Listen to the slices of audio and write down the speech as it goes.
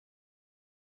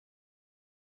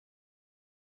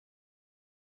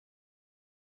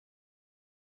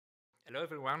Hello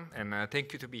everyone, and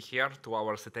thank you to be here to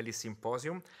our CEST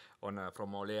Symposium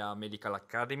from Olea Medical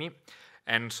Academy.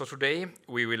 And so today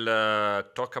we will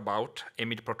talk about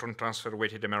Amide Proton Transfer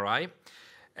weighted MRI.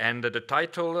 And the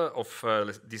title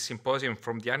of this symposium,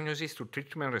 From Diagnosis to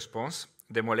Treatment Response,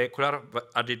 the Molecular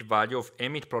Added Value of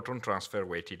Amide Proton Transfer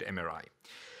weighted MRI.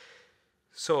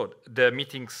 So the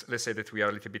meetings, let's say that we are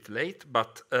a little bit late,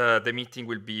 but the meeting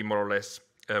will be more or less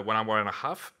 1 hour and a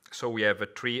half. So we have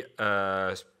three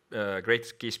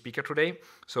great key speaker today.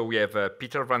 So we have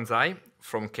Peter Van Zijl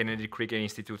from Kennedy Krieger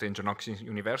Institute and Johns Hopkins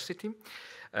University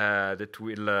that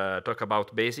will talk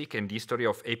about basic and history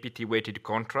of APT weighted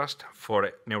contrast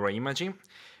for neuroimaging.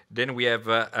 Then we have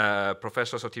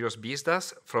Professor Sotirios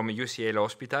Bisdas from UCL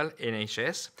Hospital,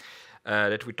 NHS,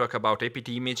 that will talk about APT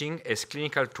imaging as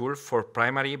clinical tool for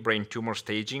primary brain tumor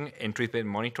staging and treatment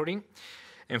monitoring.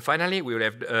 And finally, we will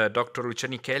have Dr. Lucia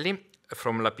Nichelli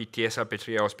from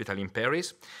APTw Hospital in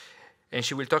Paris, and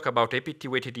she will talk about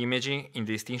APT-weighted imaging in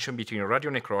the distinction between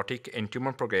radionecrotic and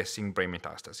tumor-progressing brain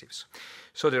metastases.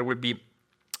 So there will be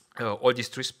all these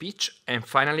three speeches, and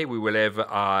finally we will have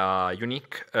a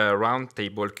unique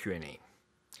roundtable Q&A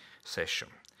session.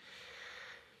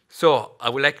 So I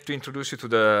would like to introduce you to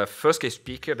the first case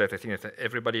speaker that I think that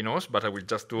everybody knows, but I will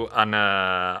just do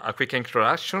a quick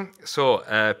introduction. So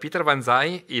Peter Van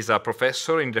Zijl is a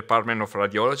professor in the Department of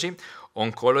Radiology,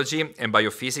 Oncology and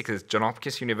Biophysics at Johns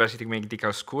Hopkins University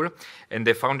Medical School and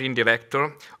the founding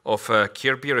director of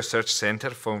Kirby Research Center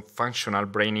for Functional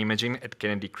Brain Imaging at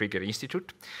Kennedy Krieger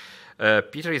Institute.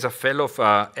 Peter is a fellow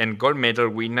and gold medal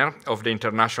winner of the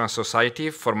International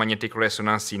Society for Magnetic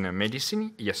Resonance in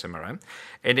Medicine, ESMRM,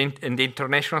 and the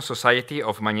International Society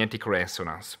of Magnetic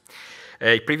Resonance.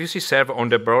 He previously served on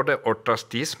the board of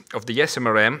trustees of the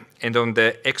ESMRM and on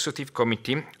the executive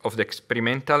committee of the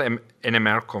Experimental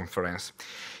NMR Conference.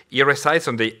 He resides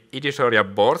on the editorial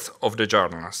boards of the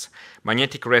journals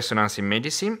Magnetic Resonance in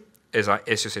Medicine, as an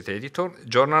associate editor,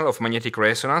 Journal of Magnetic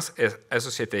Resonance as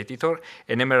associate editor,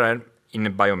 and MRI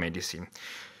in biomedicine.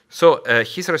 So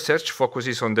his research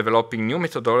focuses on developing new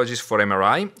methodologies for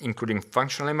MRI, including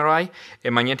functional MRI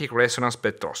and magnetic resonance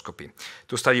spectroscopy,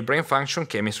 to study brain function,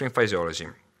 chemistry, and physiology.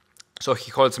 So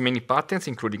he holds many patents,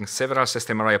 including several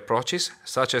CEST MRI approaches,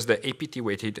 such as the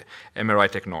APT-weighted MRI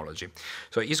technology.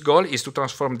 So his goal is to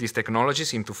transform these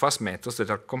technologies into fast methods that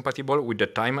are compatible with the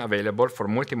time available for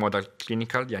multimodal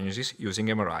clinical diagnosis using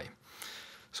MRI.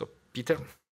 So, Peter?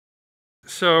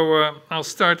 So I'll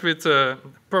start with,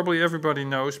 probably everybody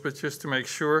knows, but just to make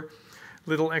sure,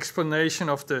 little explanation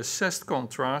of the CEST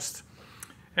contrast.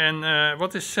 And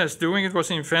what is CEST doing? It was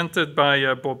invented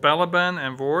by Bob Balaban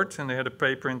and Ward, and they had a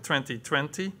paper in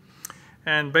 2020.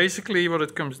 And basically what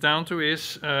it comes down to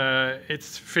is it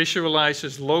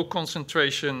visualizes low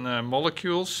concentration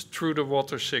molecules through the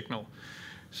water signal.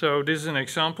 So this is an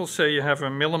example. Say you have a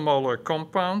millimolar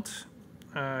compound.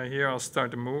 Here I'll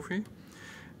start the movie.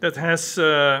 That has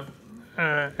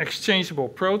exchangeable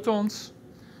protons.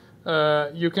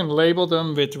 You can label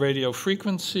them with radio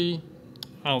frequency.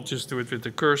 I'll just do it with the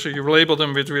cursor. You label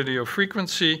them with radio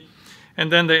frequency,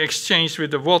 and then they exchange with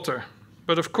the water.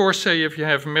 But of course, say if you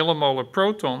have millimolar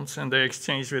protons and they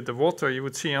exchange with the water, you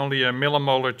would see only a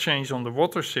millimolar change on the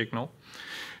water signal.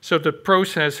 So the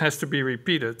process has to be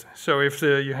repeated. So if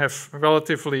you have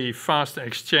relatively fast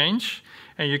exchange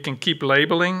and you can keep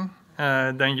labeling,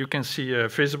 then you can see a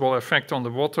visible effect on the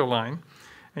water line.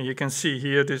 And you can see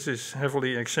here, this is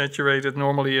heavily exaggerated.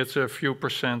 Normally it's a few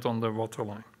 % on the water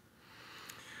line.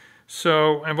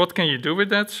 So, and what can you do with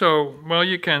that? So, well,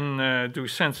 you can do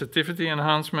sensitivity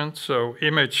enhancement, so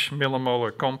image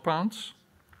millimolar compounds.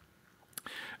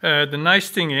 The nice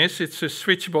thing is it's a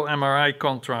switchable MRI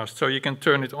contrast, so you can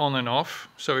turn it on and off.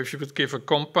 So if you would give a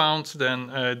compound, then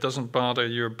it doesn't bother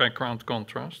your background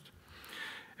contrast.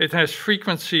 It has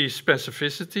frequency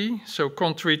specificity, so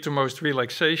contrary to most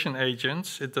relaxation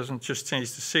agents, it doesn't just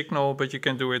change the signal, but you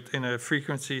can do it in a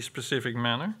frequency-specific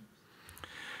manner.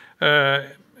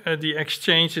 The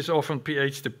exchange is often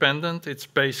pH dependent. It's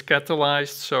base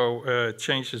catalyzed, so it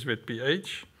changes with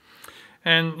pH.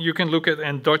 And you can look at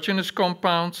endogenous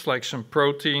compounds, like some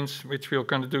proteins, which we're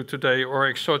going to do today, or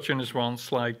exogenous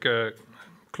ones, like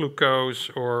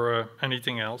glucose or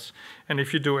anything else. And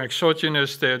if you do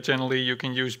exogenous, there generally you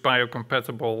can use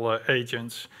biocompatible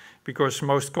agents, because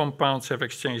most compounds have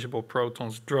exchangeable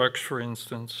protons, drugs, for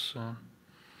instance.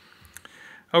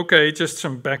 Okay, just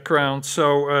some background.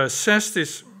 So CEST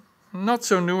is not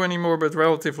so new anymore, but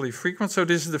relatively frequent. So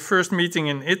this is the first meeting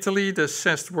in Italy, the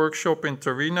CEST workshop in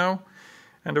Torino.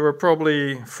 And there were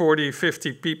probably 40,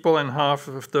 50 people, and half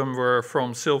of them were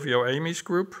from Silvio Amy's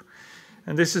group.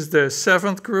 And this is the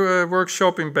 7th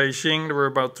workshop in Beijing. There were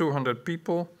about 200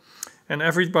 people. And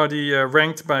everybody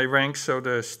ranked by rank, so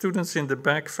the students in the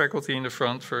back, faculty in the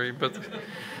front, but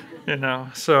you know,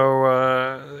 so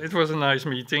it was a nice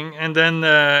meeting. And then,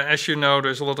 as you know,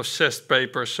 there's a lot of CEST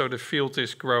papers, so the field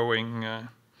is growing.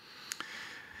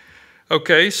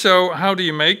 Okay, so how do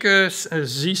you make a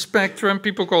Z spectrum?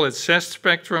 People call it CEST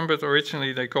spectrum, but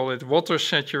originally they call it water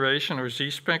saturation or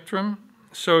Z spectrum.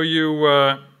 So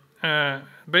you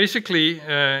basically,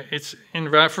 it's in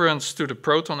reference to the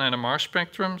proton NMR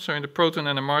spectrum. So in the proton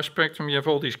NMR spectrum, you have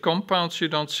all these compounds you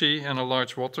don't see and a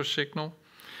large water signal.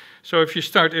 So if you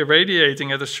start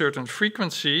irradiating at a certain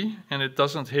frequency and it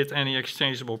doesn't hit any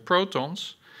exchangeable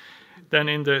protons, then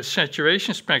in the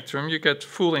saturation spectrum, you get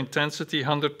full intensity,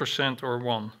 100% or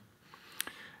 1.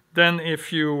 Then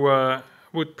if you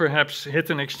would perhaps hit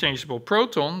an exchangeable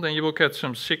proton, then you will get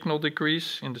some signal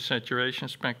decrease in the saturation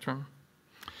spectrum.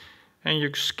 And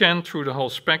you scan through the whole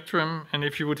spectrum, and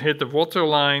if you would hit the water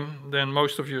line, then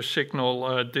most of your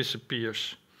signal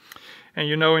disappears. And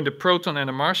you know in the proton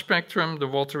NMR spectrum, the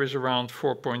water is around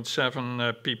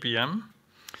 4.7 ppm,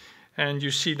 and you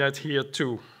see that here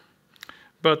too.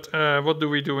 But what do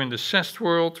we do in the CEST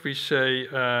world? We say,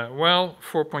 well,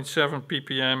 4.7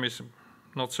 ppm is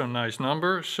not so nice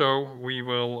number, so we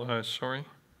will,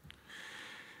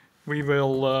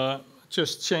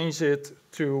 just change it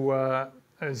to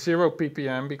 0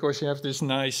 ppm because you have this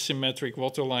nice symmetric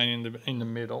water line in the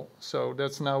middle. So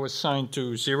that's now assigned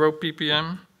to 0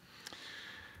 ppm.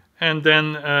 And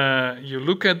then you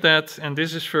look at that, and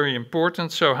this is very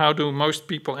important. So how do most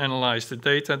people analyze the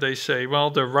data? They say, well,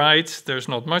 the right, there's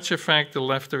not much effect. The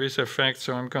left, there is effect.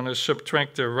 So I'm going to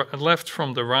subtract the left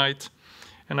from the right,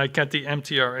 and I get the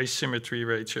MTR asymmetry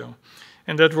ratio.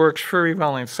 And that works very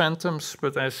well in phantoms,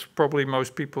 but as probably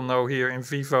most people know here in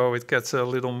vivo, it gets a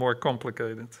little more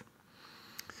complicated.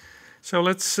 So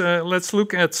let's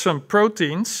look at some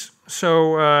proteins.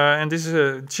 So, and this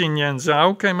is Jinyan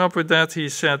Zhao came up with that. He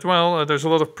said, well, there's a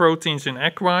lot of proteins in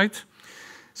egg white.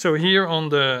 So here on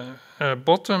the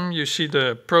bottom, you see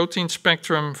the protein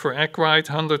spectrum for egg white,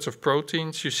 hundreds of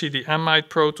proteins. You see the amide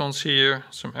protons here,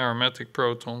 some aromatic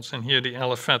protons, and here the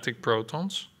aliphatic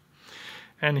protons.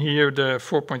 And here the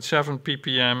 4.7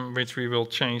 ppm, which we will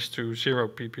change to 0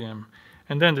 ppm.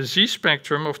 And then the Z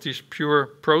spectrum of this pure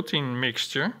protein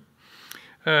mixture,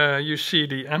 you see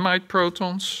the amide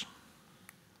protons.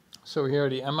 So here are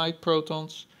the amide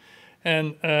protons.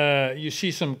 And you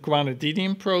see some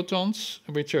guanidinium protons,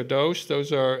 which are those.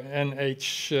 Those are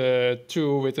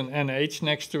NH2 with an NH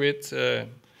next to it,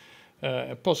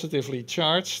 positively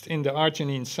charged in the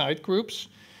arginine side groups.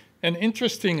 And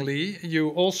interestingly, you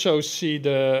also see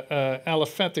the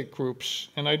aliphatic groups.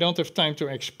 And I don't have time to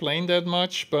explain that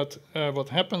much, but what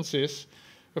happens is,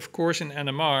 of course, in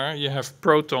NMR, you have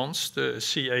protons, the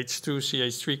CH2,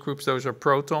 CH3 groups, those are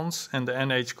protons, and the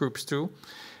NH groups too.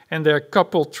 And they're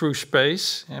coupled through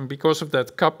space, and because of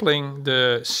that coupling,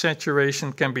 the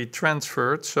saturation can be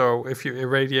transferred. So if you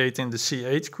irradiate in the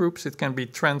CH groups, it can be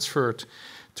transferred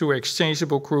to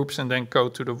exchangeable groups and then go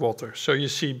to the water. So you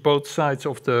see both sides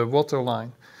of the water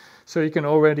line. So you can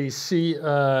already see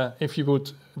if you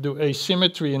would do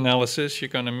asymmetry analysis, you're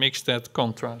going to mix that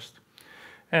contrast.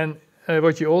 And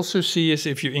what you also see is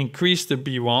if you increase the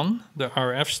B1, the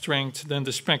RF strength, then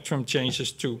the spectrum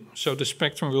changes too. So the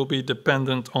spectrum will be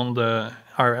dependent on the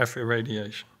RF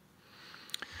irradiation.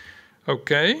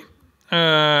 Okay,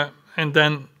 and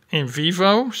then in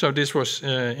vivo, so this was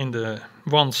in the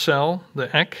one cell,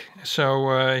 the egg.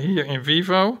 So here in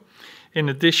vivo, in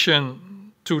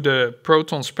addition to the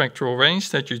proton spectral range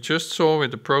that you just saw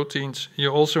with the proteins,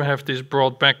 you also have this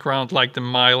broad background like the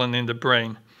myelin in the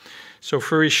brain. So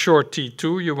very short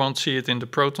T2, you won't see it in the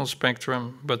proton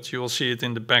spectrum, but you will see it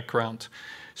in the background.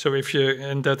 So if you,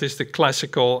 and that is the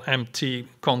classical MT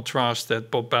contrast that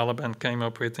Bob Balaban came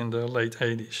up with in the late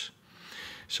 80s.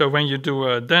 So when you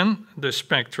do then the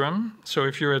spectrum, so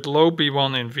if you're at low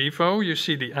B1 in vivo, you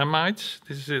see the amides,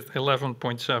 this is at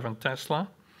 11.7 Tesla.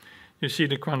 You see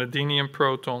the guanidinium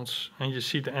protons and you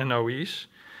see the NOEs.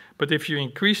 But if you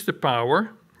increase the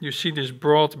power, you see this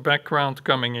broad background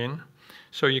coming in.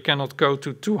 So you cannot go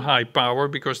to too high power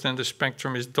because then the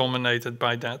spectrum is dominated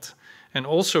by that. And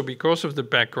also because of the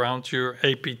background, your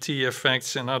APT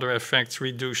effects and other effects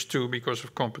reduce too because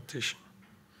of competition.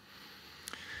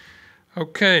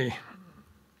 Okay,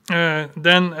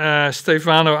 then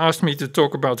Stefano asked me to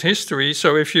talk about history.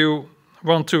 So if you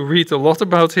want to read a lot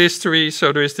about history,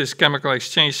 so there is this chemical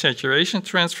exchange saturation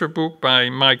transfer book by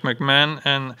Mike McMahon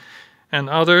and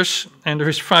others, and there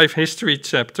is 5 history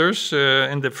chapters,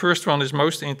 and the first one is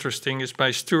most interesting, is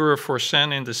by Sturer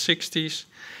Forsen in the 60s,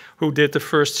 who did the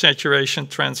first saturation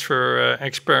transfer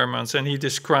experiments, and he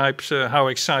describes how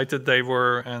excited they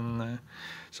were, and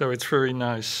so it's very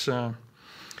nice.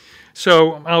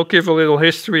 So I'll give a little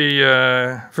history,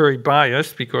 very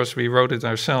biased because we wrote it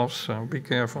ourselves, so be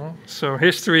careful. So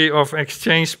history of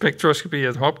exchange spectroscopy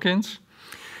at Hopkins.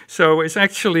 So it's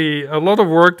actually a lot of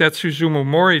work that Susumu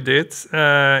Mori did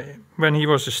when he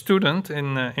was a student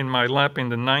in my lab in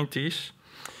the 90s.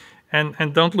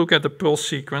 And don't look at the pulse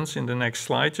sequence in the next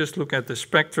slide, just look at the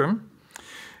spectrum.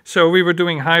 So we were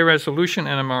doing high resolution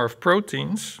NMR of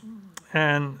proteins.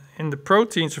 And in the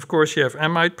proteins, of course, you have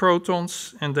amide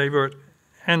protons, and they were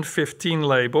N15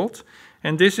 labeled.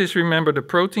 And this is, remember, the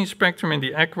protein spectrum in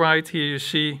the egg white. Here you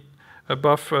see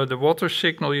above the water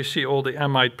signal, you see all the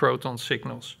amide proton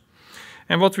signals.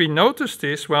 And what we noticed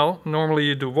is, well, normally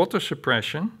you do water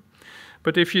suppression.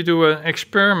 But if you do an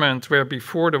experiment where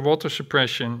before the water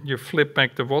suppression, you flip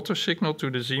back the water signal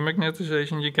to the Z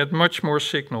magnetization, you get much more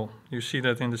signal. You see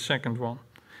that in the second one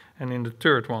and in the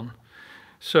third one.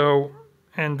 So,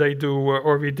 and they do,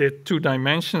 or we did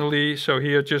two-dimensionally, so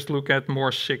here just look at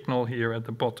more signal here at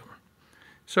the bottom.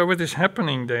 So what is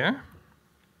happening there,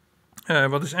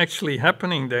 what is actually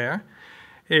happening there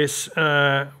is,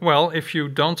 well, if you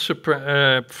don't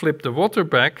flip the water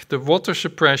back, the water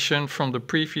suppression from the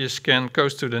previous scan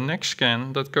goes to the next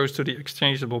scan, that goes to the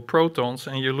exchangeable protons,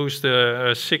 and you lose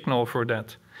the signal for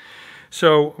that.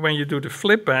 So when you do the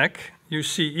flip back, you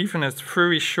see even at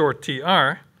very short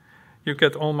TR, you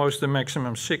get almost the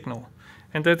maximum signal.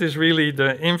 And that is really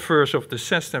the inverse of the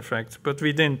CEST effect, but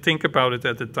we didn't think about it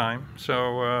at the time.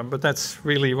 So, but that's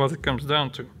really what it comes down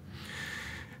to.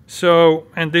 So,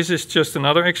 and this is just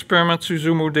another experiment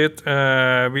Susumu did.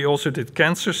 We also did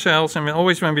cancer cells, and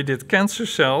always when we did cancer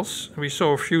cells, we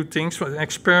saw a few things. For the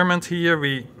experiment here,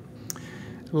 we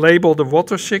label the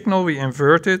water signal, we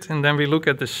invert it, and then we look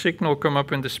at the signal come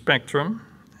up in the spectrum.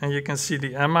 And you can see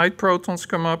the amide protons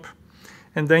come up,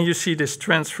 and then you see this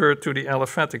transfer to the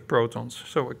aliphatic protons.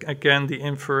 So again, the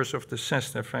inverse of the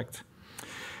CEST effect.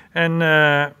 And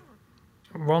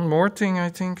one more thing, I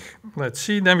think. Let's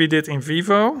see. Then we did in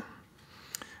vivo.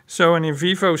 So in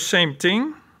vivo, same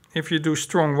thing. If you do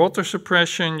strong water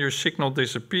suppression, your signal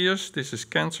disappears. This is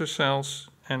cancer cells.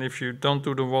 And if you don't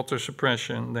do the water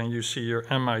suppression, then you see your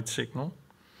amide signal.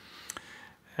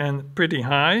 And pretty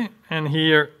high. And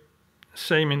here,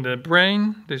 same in the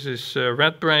brain. This is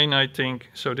rat brain, I think.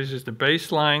 So this is the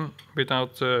baseline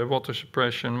without water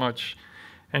suppression much.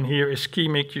 And here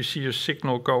ischemic, you see your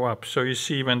signal go up. So you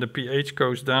see when the pH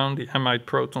goes down, the amide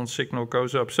proton signal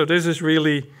goes up. So this is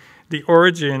really the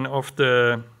origin of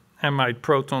the amide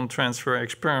proton transfer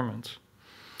experiments.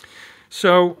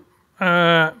 So,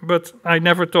 but I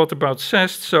never thought about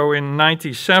CEST. So in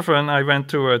 '97, I went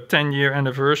to a 10-year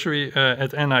anniversary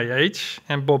at NIH,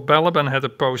 and Bob Balaban had a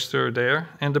poster there.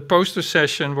 And the poster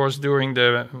session was during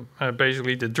the,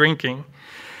 basically the drinking.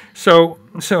 So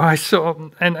I saw,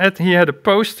 and he had a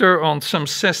poster on some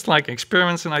CEST-like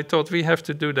experiments, and I thought we have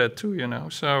to do that too, you know.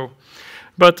 So,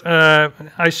 but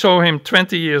I saw him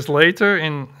 20 years later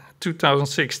in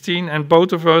 2016, and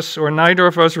both of us, or neither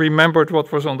of us, remembered what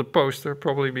was on the poster,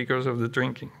 probably because of the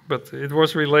drinking. But it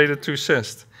was related to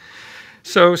CEST.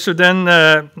 So then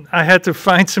I had to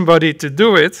find somebody to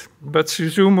do it. But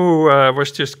Susumu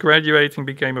was just graduating,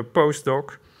 became a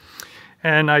postdoc.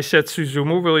 And I said,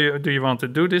 Susumu, do you want to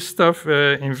do this stuff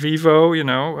in vivo, you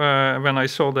know, when I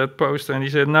saw that poster? And he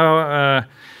said, no,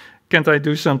 can't I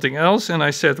do something else? And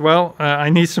I said, well, I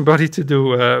need somebody to do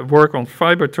work on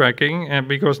fiber tracking, and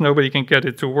because nobody can get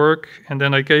it to work. And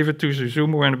then I gave it to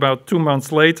Susumu, and about 2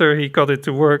 months later, he got it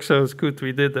to work, so it's good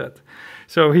we did that.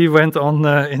 So he went on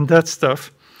in that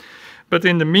stuff. But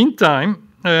in the meantime,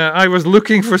 I was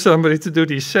looking for somebody to do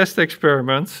these CEST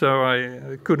experiments, so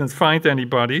I couldn't find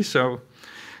anybody, so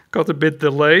got a bit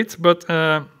delayed. But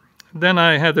then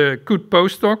I had a good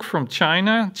postdoc from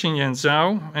China, Qinyan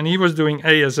Zhao, and he was doing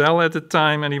ASL at the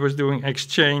time, and he was doing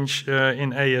exchange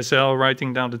in ASL,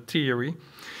 writing down the theory.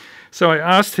 So I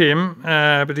asked him,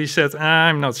 but he said,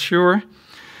 I'm not sure.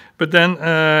 But then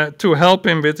to help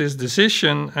him with his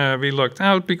decision, we looked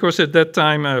out, because at that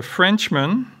time a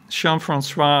Frenchman,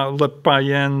 Jean-François Le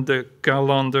Payen de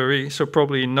Galanderie, so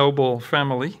probably a noble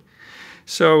family.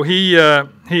 So he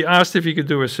asked if he could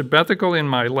do a sabbatical in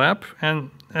my lab, and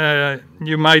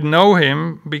you might know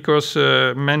him because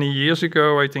many years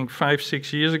ago, I think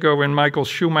 5-6 years ago, when Michael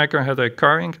Schumacher had a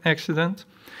car accident.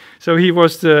 So he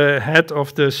was the head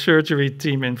of the surgery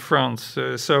team in France.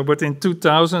 But in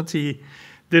 2000, he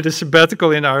did a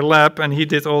sabbatical in our lab, and he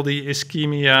did all the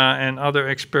ischemia and other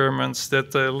experiments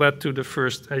that led to the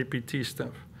first APT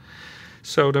stuff.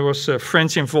 So there was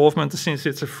French involvement. Since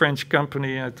it's a French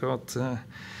company, I thought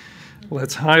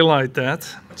let's highlight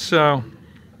that. So,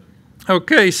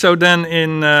 okay, so then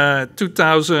in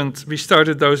 2000 we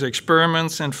started those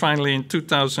experiments, and finally in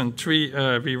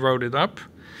 2003 we wrote it up.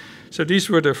 So these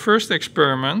were the first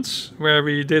experiments where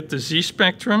we did the Z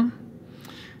spectrum,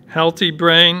 healthy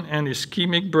brain and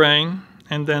ischemic brain,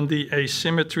 and then the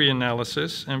asymmetry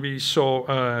analysis, and we saw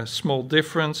a small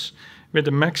difference with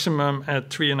a maximum at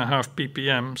 3.5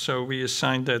 ppm. So we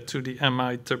assigned that to the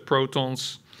Amide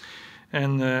protons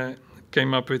and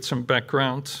came up with some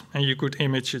background, and you could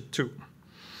image it too.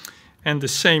 And the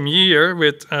same year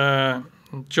with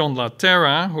John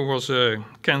Laterra, who was a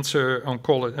cancer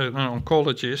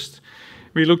oncologist,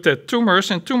 we looked at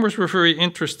tumors, and tumors were very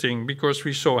interesting because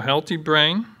we saw a healthy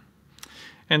brain.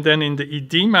 And then in the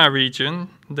edema region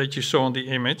that you saw on the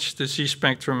image, the Z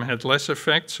spectrum had less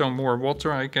effect, so more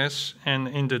water, I guess. And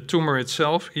in the tumor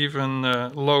itself, even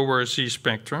lower Z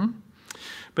spectrum.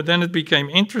 But then it became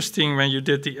interesting when you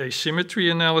did the asymmetry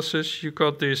analysis. You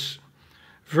got this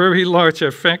very large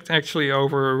effect, actually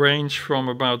over a range from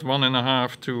about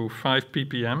 1.5 to 5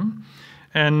 ppm.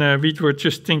 And we were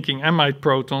just thinking amide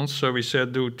protons, so we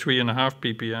said do 3.5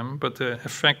 ppm, but the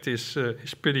effect is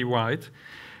pretty wide.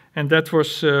 And that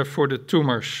was for the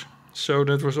tumors. So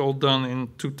that was all done in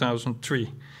 2003.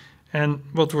 And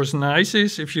what was nice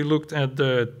is if you looked at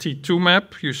the T2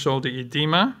 map, you saw the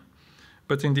edema.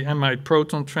 But in the Amide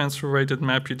Proton Transfer weighted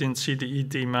map, you didn't see the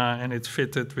edema, and it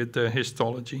fitted with the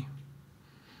histology.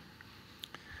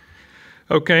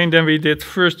 Okay, and then we did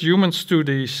first human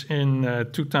studies in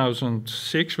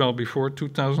 2006, well before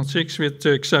 2006, with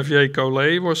Xavier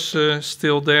Collet was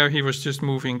still there. He was just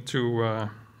moving to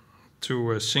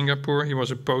Singapore. He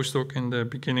was a postdoc in the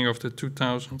beginning of the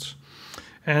 2000s.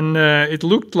 And it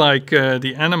looked like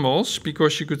the animals,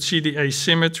 because you could see the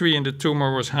asymmetry in the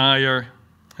tumor was higher,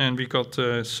 and we got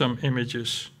some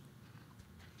images.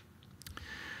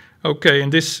 Okay,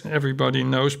 and this everybody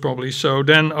knows probably. So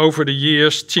then over the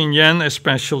years, Qin Yan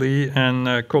especially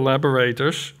and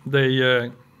collaborators,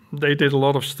 they did a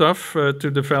lot of stuff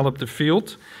to develop the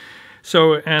field.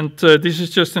 So, and this is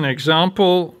just an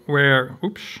example where,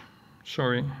 oops,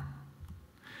 sorry.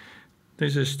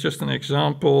 This is just an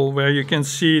example where you can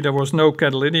see there was no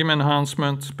gadolinium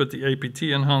enhancement, but the APT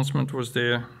enhancement was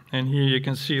there. And here you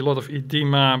can see a lot of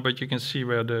edema, but you can see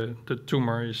where the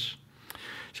tumor is.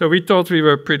 So we thought we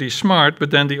were pretty smart, but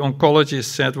then the oncologist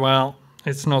said, well,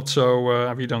 it's not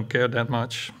so, we don't care that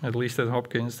much, at least at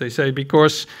Hopkins. They say,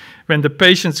 because when the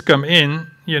patients come in,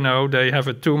 you know, they have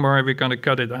a tumor, we're going to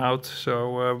cut it out.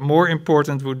 So more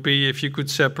important would be if you could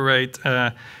separate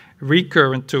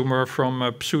recurrent tumor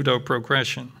from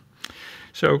pseudo-progression.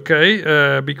 So,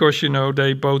 okay, because, you know,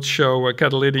 they both show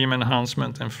gadolinium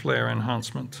enhancement and flare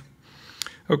enhancement.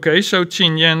 Okay, so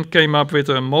Qin Yan came up with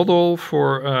a model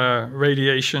for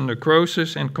radiation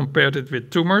necrosis and compared it with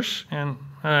tumors. And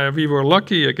we were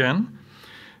lucky again,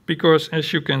 because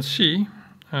as you can see,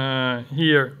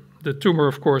 here the tumor,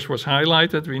 of course, was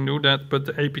highlighted. We knew that, but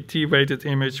the APT-weighted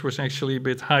image was actually a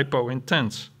bit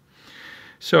hypo-intense.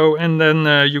 So, and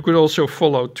then you could also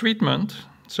follow treatment.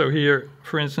 So here,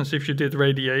 for instance, if you did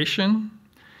radiation,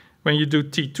 when you do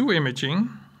T2 imaging,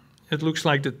 it looks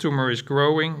like the tumor is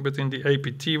growing, but in the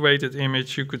APT-weighted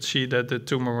image, you could see that the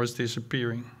tumor was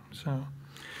disappearing. So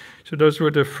those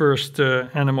were the first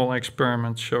animal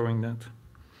experiments showing that.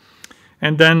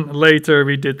 And then later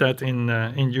we did that in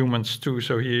humans too.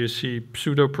 So here you see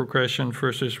pseudo-progression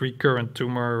versus recurrent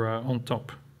tumor on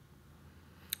top.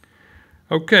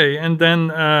 Okay, and then,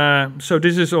 so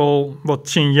this is all what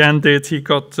Qin Yan did. He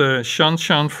got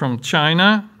Shanshan from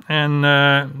China. And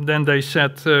then they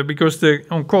said, because the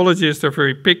oncologists are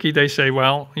very picky, they say,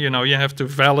 well, you know, you have to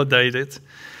validate it.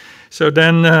 So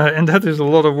then, and that is a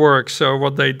lot of work. So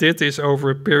what they did is over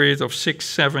a period of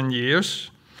 6-7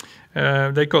 years,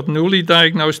 they got newly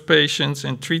diagnosed patients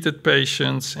and treated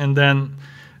patients. And then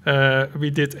we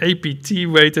did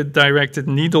APT-weighted directed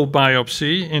needle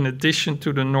biopsy in addition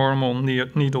to the normal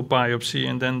needle biopsy,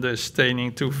 and then the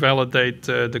staining to validate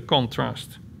the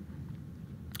contrast.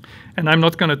 And I'm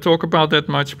not going to talk about that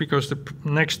much because the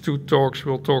next two talks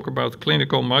will talk about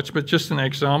clinical much, but just an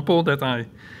example that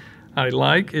I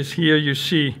like is here you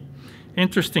see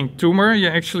interesting tumor. You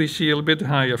actually see a little bit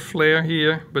higher flare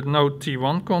here, but no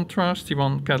T1 contrast,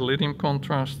 T1 gadolinium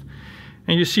contrast.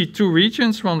 And you see two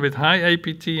regions, one with high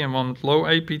APT and one with low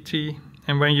APT.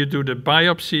 And when you do the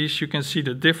biopsies, you can see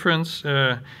the difference.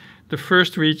 The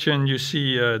first region you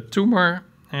see a tumor,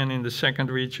 and in the second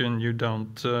region you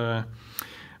don't.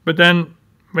 But then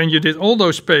when you did all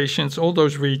those patients, all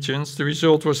those regions, the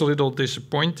result was a little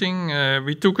disappointing.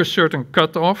 We took a certain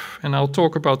cutoff, and I'll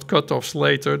talk about cutoffs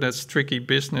later. That's tricky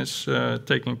business,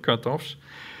 taking cutoffs.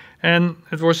 And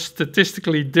it was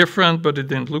statistically different, but it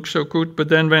didn't look so good. But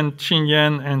then when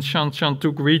Qinyan and Shanshan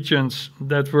took regions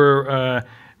that were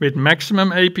with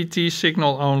maximum APT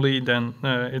signal only, then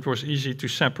it was easy to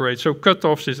separate. So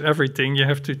cutoffs is everything. You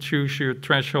have to choose your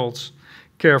thresholds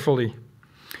carefully.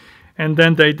 And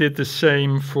then they did the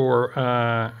same for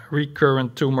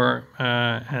recurrent tumor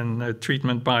and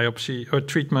treatment biopsy or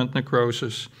treatment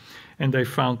necrosis. And they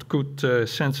found good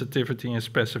sensitivity and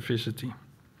specificity.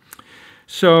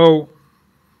 So,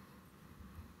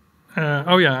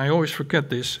 oh yeah, I always forget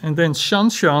this. And then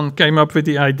Shanshan came up with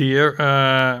the idea,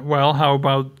 well, how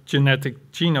about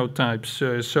genetic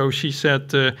genotypes? So she said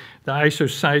the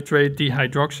isocitrate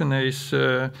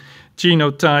dehydrogenase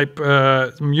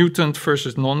genotype, mutant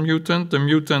versus non-mutant. The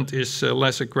mutant is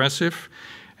less aggressive.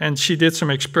 And she did some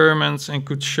experiments and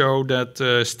could show that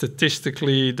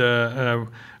statistically the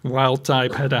wild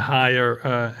type had a higher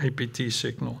APT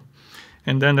signal.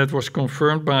 And then that was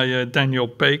confirmed by Daniel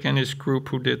Paik and his group,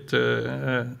 who did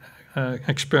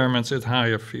experiments at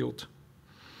higher field.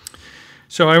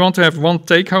 So I want to have one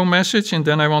take-home message, and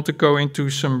then I want to go into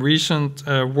some recent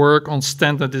work on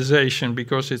standardization,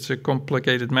 because it's a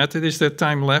complicated method. Is there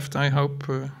time left, I hope,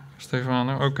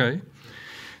 Stefano? Okay.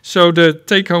 So the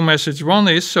take-home message one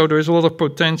is, so there is a lot of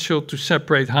potential to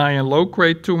separate high and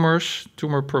low-grade tumors,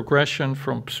 tumor progression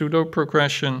from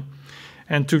pseudo-progression,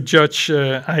 and to judge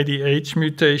IDH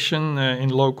mutation in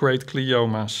low-grade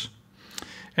gliomas.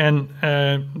 And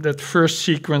that first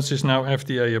sequence is now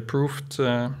FDA approved.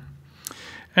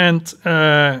 And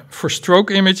for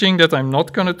stroke imaging, that I'm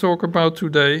not going to talk about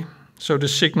today, so the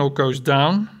signal goes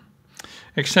down,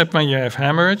 except when you have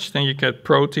hemorrhage, then you get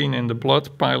protein in the blood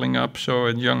piling up, so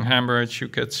at young hemorrhage you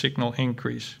get signal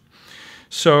increase.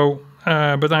 So,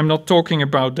 but I'm not talking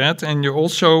about that, and you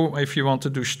also, if you want to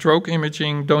do stroke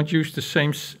imaging, don't use the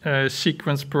same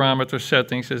sequence parameter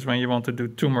settings as when you want to do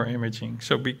tumor imaging,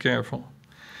 so be careful.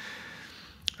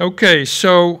 Okay,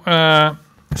 so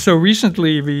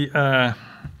recently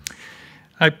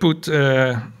I put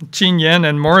Qinyan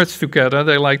and Moritz together.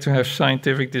 They like to have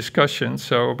scientific discussions.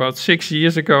 So about 6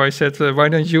 years ago, I said, why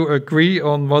don't you agree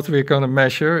on what we're going to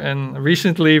measure? And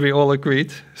recently, we all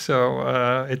agreed. So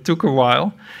it took a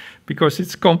while, because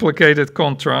it's complicated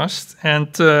contrast.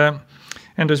 And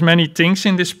there's many things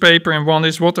in this paper. And one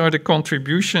is, what are the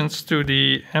contributions to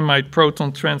the amide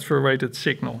proton transfer weighted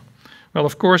signal? Well,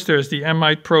 of course, there's the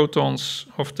amide protons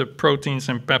of the proteins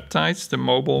and peptides, the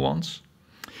mobile ones.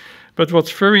 But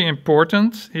what's very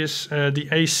important is the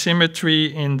asymmetry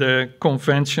in the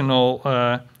conventional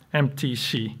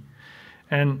MTC.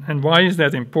 And why is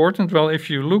that important? Well, if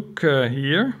you look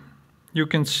here, you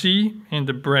can see in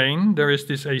the brain there is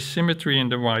this asymmetry in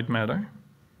the white matter.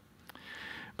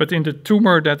 But in the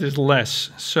tumor, that is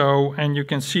less. So, and you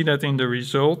can see that in the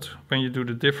result. When you do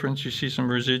the difference, you see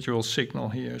some residual signal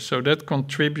here. So that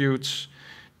contributes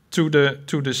to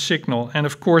the signal. And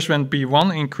of course, when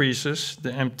B1 increases,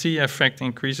 the MT effect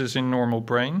increases in normal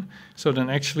brain. So then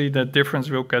actually that difference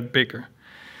will get bigger.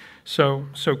 So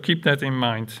keep that in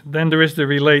mind. Then there is the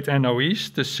relate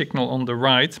NOEs, the signal on the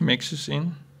right mixes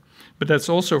in. But that's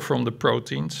also from the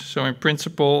proteins. So in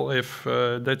principle, if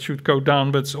that should go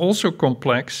down, but it's also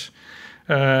complex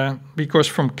because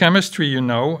from chemistry, you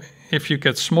know, if you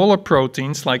get smaller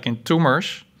proteins, like in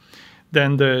tumors,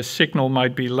 then the signal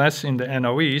might be less in the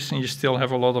NOEs, and you still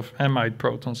have a lot of amide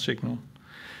proton signal.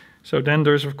 So then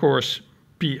there's, of course,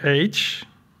 pH,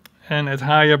 and at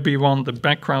higher B1, the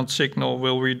background signal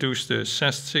will reduce the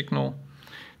CEST signal.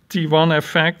 T1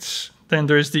 effects, then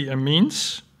there's the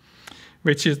amines,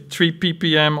 which is 3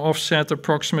 ppm offset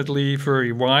approximately,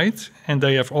 very wide, and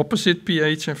they have opposite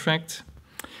pH effect.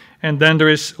 And then there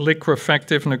is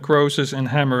liquefactive necrosis and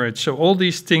hemorrhage. So all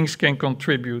these things can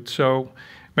contribute. So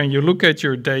when you look at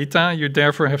your data, you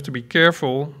therefore have to be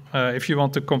careful if you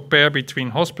want to compare between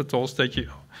hospitals that you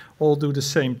all do the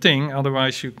same thing,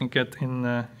 otherwise you can get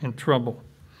in trouble.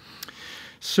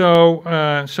 So,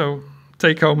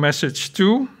 take-home message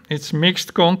 2, it's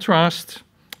mixed contrast,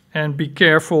 and be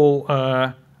careful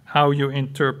how you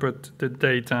interpret the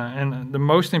data. And the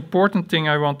most important thing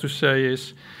I want to say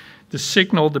is the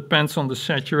signal depends on the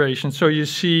saturation. So you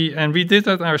see, and we did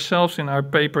that ourselves in our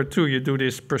paper too, you do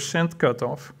this percent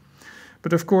cutoff.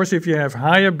 But of course, if you have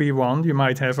higher B1, you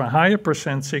might have a higher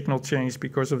percent signal change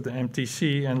because of the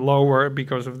MTC and lower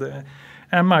because of the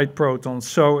amide protons.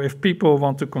 So if people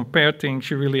want to compare things,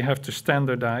 you really have to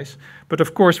standardize. But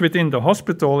of course, within the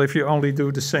hospital, if you only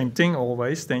do the same thing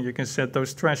always, then you can set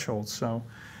those thresholds. So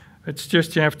It's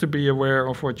just you have to be aware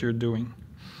of what you're doing.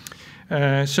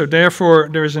 So therefore,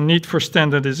 there is a need for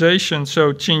standardization.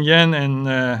 So Qin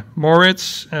and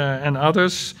Moritz and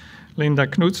others, Linda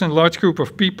Knudsen, large group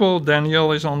of people,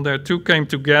 Daniel is on there too, came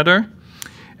together.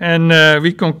 And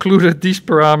we concluded these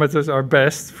parameters are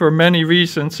best for many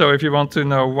reasons. So if you want to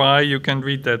know why, you can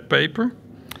read that paper.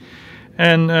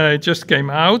 And it just came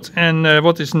out. And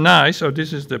what is nice,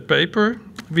 this is the paper.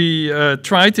 We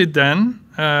tried it then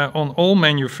on all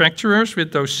manufacturers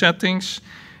with those settings.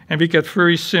 And we get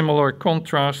very similar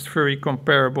contrast, very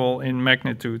comparable in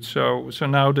magnitude. So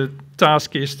now the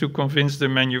task is to convince the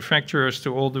manufacturers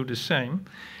to all do the same.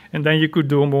 And then you could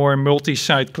do more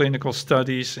multi-site clinical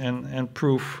studies and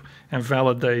prove and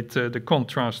validate the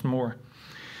contrast more.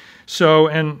 So,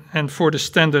 and for the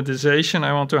standardization,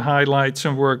 I want to highlight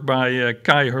some work by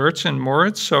Kai Hertz and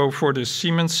Moritz. So for the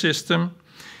Siemens system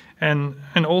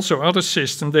and also other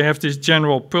systems, they have this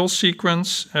general pulse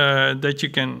sequence that you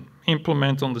can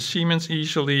implement on the Siemens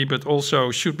easily, but also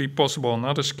should be possible on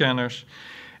other scanners.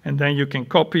 And then you can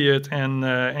copy it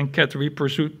and get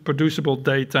reproducible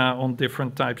data on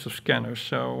different types of scanners.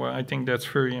 So I think that's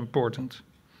very important.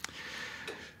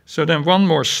 So then one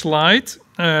more slide,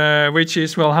 which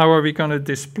is, well, how are we going to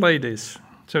display this?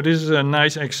 So this is a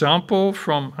nice example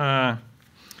from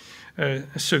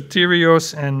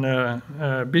Sotirios and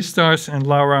Bisdas and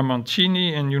Laura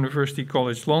Mancini in University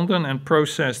College London and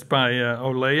processed by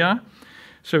Olea.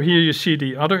 So here you see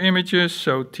the other images,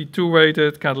 so T2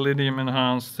 weighted, gadolinium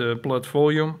enhanced blood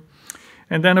volume.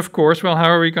 And then of course, well, how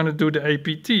are we going to do the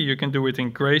APT? You can do it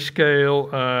in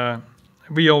grayscale.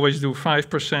 We always do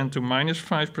 5% to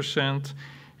 -5%.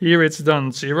 Here it's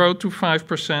done 0 to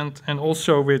 5% and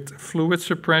also with fluid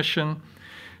suppression.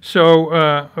 So,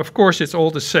 of course, it's all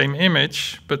the same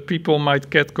image, but people might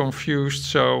get confused.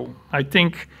 So I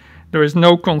think there is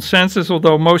no consensus,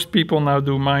 although most people now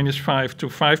do -5 to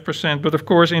 5%. But of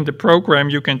course, in the program,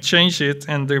 you can change it,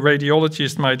 and the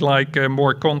radiologist might like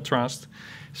more contrast.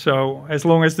 So as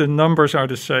long as the numbers are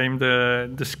the same,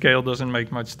 the scale doesn't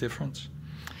make much difference.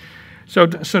 So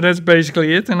that's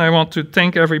basically it, and I want to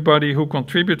thank everybody who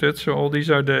contributed. So all these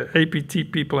are the APT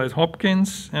people at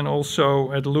Hopkins, and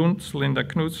also at Lund, Linda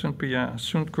Knudsen, Pia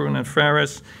Sundkroon and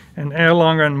Ferris, and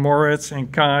Erlanger and Moritz and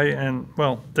Kai, and,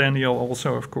 well, Daniel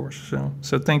also, of course.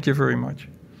 So thank you very much.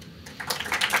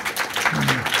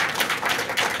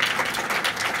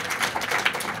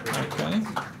 Okay.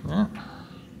 Yeah.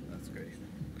 That's great.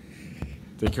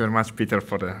 Thank you very much, Peter,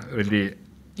 for the really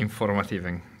informative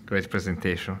and great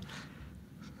presentation.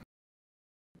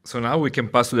 So now we can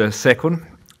pass to the second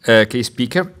case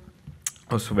speaker,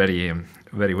 also very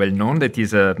well known. That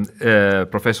is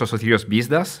Professor Sotirios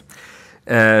Bisdas.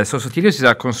 So Sotirios is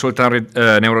a consultant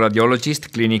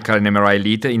neuroradiologist, clinical and MRI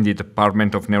lead in the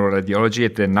Department of Neuroradiology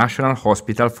at the National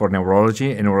Hospital for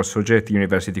Neurology and Neurosurgery at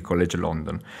University College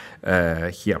London,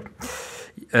 here.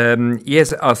 He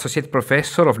is Associate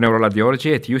Professor of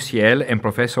Neuroradiology at UCL and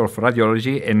Professor of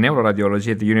Radiology and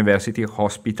Neuroradiology at the University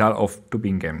Hospital of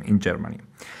Tübingen in Germany.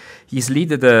 He is lead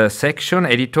the section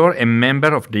editor and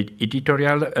member of the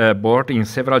editorial board in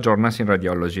several journals in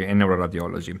radiology and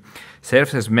neuroradiology.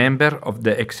 Serves as member of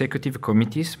the executive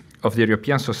committees of the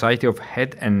European Society of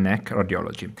Head and Neck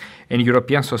Radiology and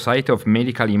European Society of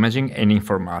Medical Imaging and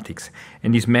Informatics,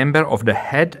 and is member of the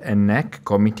Head and Neck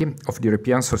Committee of the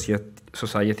European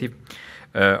Society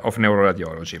of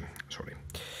Neuroradiology.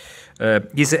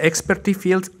 His expertise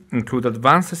fields include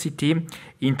advanced CT,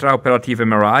 intraoperative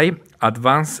MRI,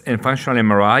 advanced and functional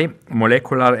MRI,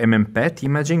 molecular MMPET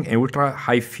imaging, and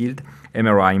ultra-high field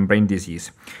MRI in brain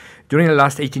disease. During the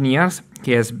last 18 years,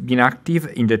 he has been active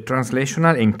in the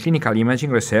translational and clinical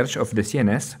imaging research of the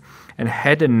CNS and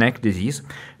head and neck disease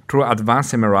through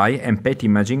advanced MRI and PET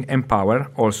imaging, empowered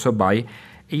also by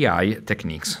AI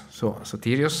techniques. So,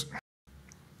 Sotirios.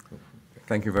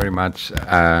 Thank you very much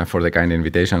for the kind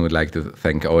invitation. I would like to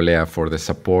thank Olea for the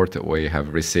support we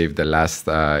have received the last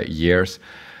years.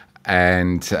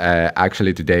 And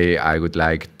actually today I would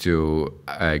like to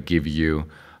give you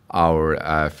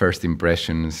our first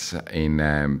impressions in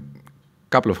a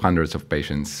couple of hundreds of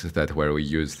patients where we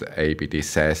used APT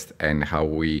CEST and how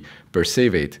we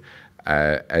perceive it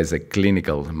as a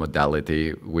clinical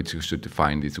modality which should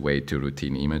find its way to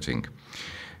routine imaging.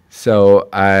 So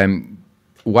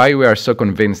why we are so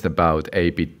convinced about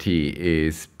APT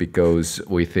is because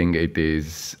we think it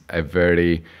is a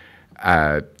very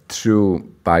true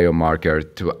biomarker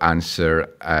to answer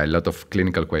a lot of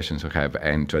clinical questions we have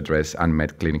and to address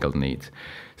unmet clinical needs.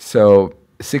 So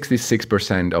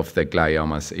 66% of the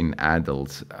gliomas in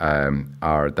adults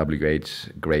are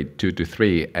WH grade 2 to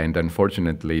 3, and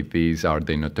unfortunately, these are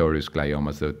the notorious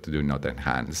gliomas that do not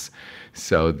enhance.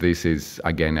 So this is,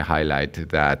 again, a highlight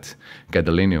that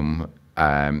gadolinium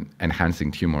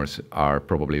enhancing tumors are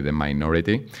probably the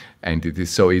minority, and it is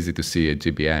so easy to see a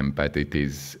GBM, but it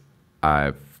is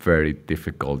very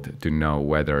difficult to know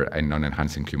whether a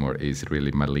non-enhancing tumor is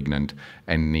really malignant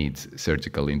and needs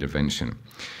surgical intervention.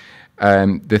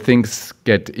 The things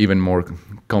get even more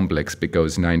complex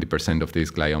because 90% of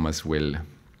these gliomas will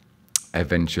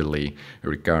eventually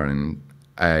recur.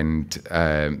 And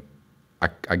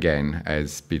again,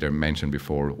 as Peter mentioned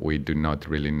before, we do not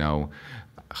really know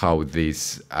how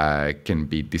this can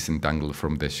be disentangled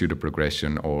from the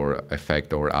pseudoprogression or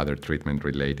effect or other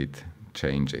treatment-related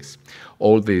changes.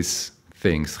 All these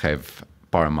things have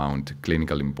paramount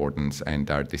clinical importance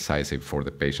and are decisive for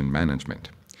the patient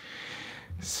management.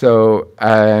 So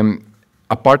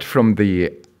apart from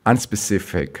the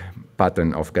unspecific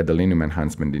pattern of gadolinium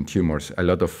enhancement in tumors, a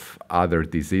lot of other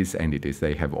disease entities,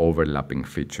 they have overlapping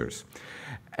features.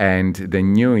 And the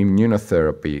new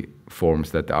immunotherapy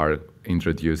forms that are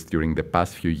introduced during the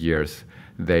past few years,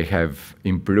 they have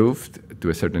improved to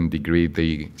a certain degree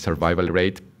the survival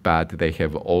rate, but they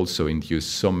have also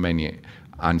induced so many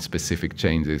unspecific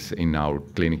changes in our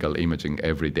clinical imaging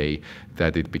every day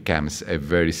that it becomes a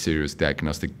very serious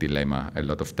diagnostic dilemma a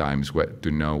lot of times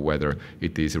to know whether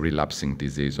it is a relapsing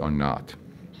disease or not.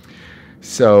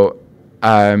 So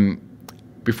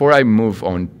before I move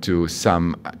on to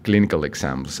some clinical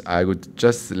examples, I would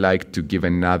just like to give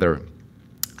another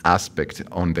aspect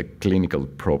on the clinical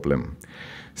problem.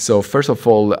 So first of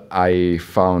all, I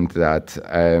found that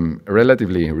a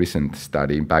relatively recent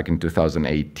study back in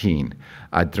 2018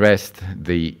 addressed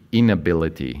the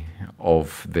inability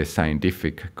of the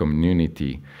scientific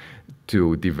community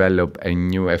to develop a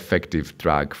new effective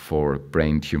drug for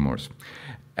brain tumors.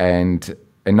 And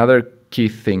another key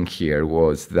thing here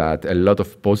was that a lot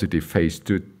of positive phase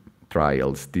 2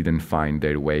 trials didn't find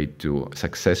their way to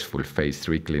successful phase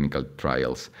 3 clinical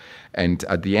trials. And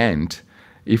at the end,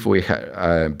 if we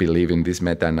believe in this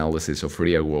meta-analysis of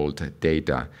real-world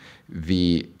data,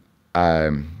 the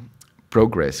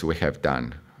progress we have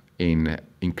done in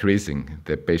increasing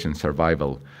the patient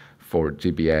survival for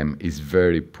GBM is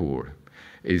very poor.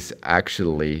 Is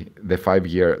actually the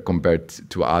 5-year compared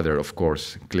to other, of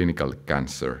course, clinical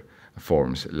cancer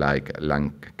forms like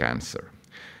lung cancer.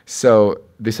 So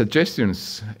the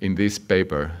suggestions in this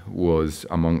paper was,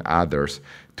 among others,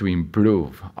 to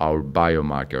improve our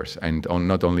biomarkers, and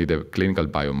not only the clinical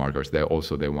biomarkers, they're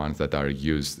also the ones that are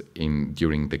used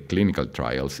during the clinical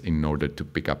trials in order to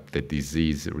pick up the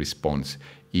disease response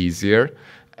easier,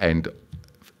 and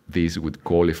this would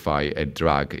qualify a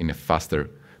drug in a faster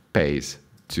pace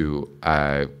to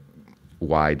a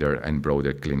wider and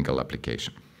broader clinical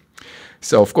application.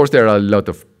 So, of course, there are a lot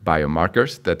of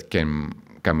biomarkers that can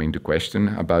come into question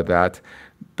about that,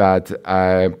 but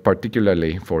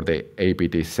particularly for the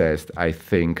APTw, I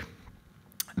think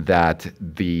that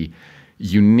the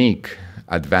unique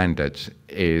advantage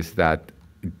is that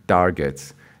it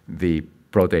targets the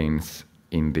proteins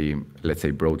in the, let's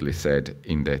say broadly said,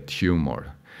 in the tumor.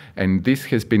 And this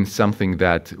has been something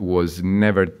that was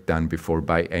never done before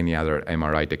by any other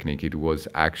MRI technique. It was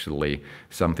actually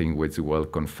something which was well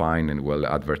confined and well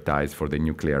advertised for the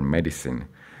nuclear medicine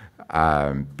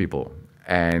people.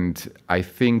 And I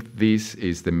think this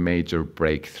is the major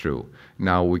breakthrough.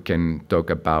 Now we can talk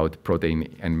about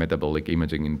protein and metabolic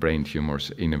imaging in brain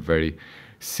tumors in a very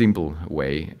simple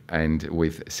way and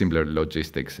with simpler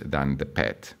logistics than the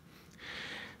PET.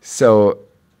 So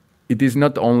it is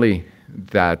not only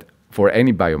that for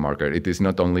any biomarker, it is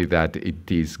not only that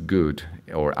it is good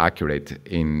or accurate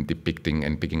in depicting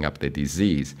and picking up the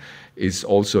disease, it's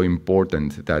also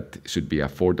important that it should be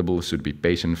affordable, should be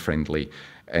patient-friendly,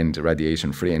 and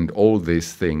radiation-free, and all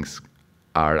these things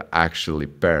are actually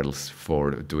pearls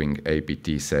for doing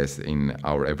APTw in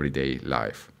our everyday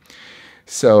life.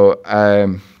 So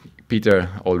Peter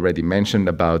already mentioned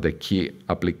about the key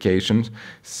applications.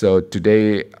 So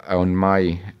today on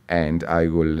my end, I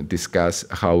will discuss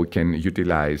how we can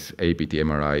utilize APT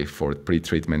MRI for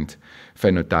pre-treatment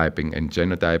phenotyping and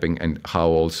genotyping, and how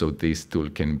also this tool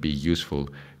can be useful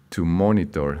to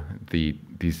monitor the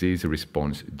disease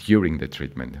response during the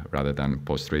treatment rather than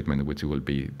post-treatment, which will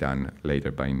be done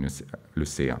later by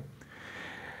Lucia.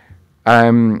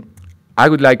 I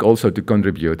would like also to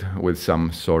contribute with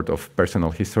some sort of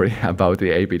personal history about the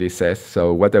APTw.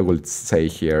 So what I will say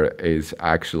here is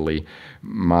actually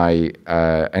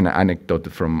an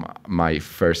anecdote from my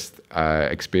first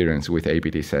experience with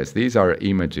APTw. These are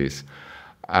images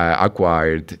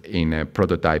acquired in a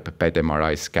prototype PET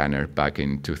MRI scanner back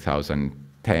in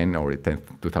 2010 or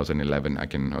 2011. I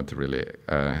cannot really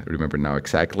remember now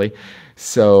exactly.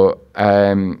 So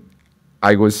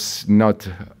I was not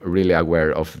really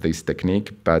aware of this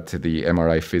technique, but the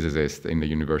MRI physicist in the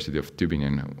University of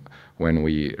Tübingen, when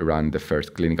we ran the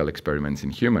first clinical experiments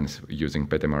in humans using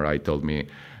PET MRI, told me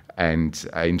and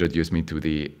introduced me to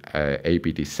the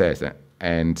APTw.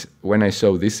 And when I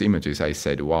saw these images, I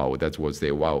said, wow, that was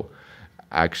the wow,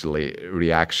 actually,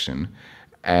 reaction.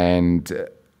 And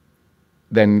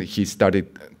then he started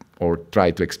or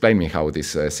tried to explain me how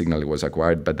this signal was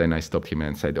acquired, but then I stopped him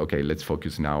and said, okay, let's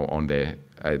focus now on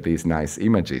these nice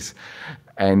images.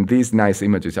 And these nice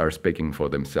images are speaking for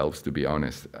themselves, to be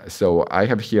honest. So I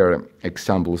have here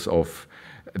examples of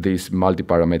this true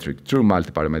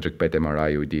multiparametric PET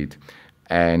MRI we did.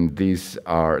 And this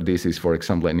is, for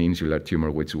example, an insular tumor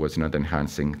which was not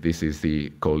enhancing. This is the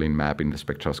choline map in the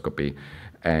spectroscopy.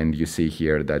 And you see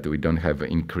here that we don't have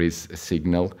increased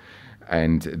signal.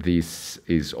 And this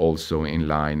is also in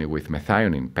line with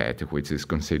methionine PET, which is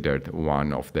considered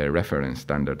one of the reference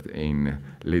standards in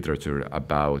literature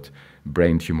about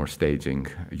brain tumor staging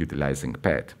utilizing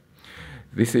PET.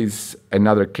 This is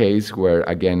another case where,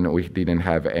 again, we didn't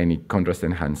have any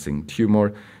contrast-enhancing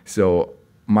tumor. So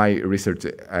my research,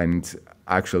 and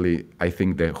actually I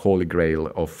think the holy grail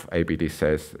of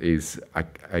APTw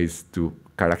is to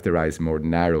characterize more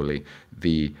narrowly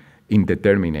the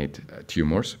indeterminate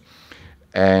tumors.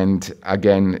 And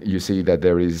again, you see that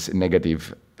there is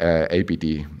negative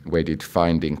APT-weighted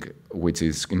finding, which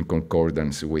is in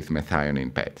concordance with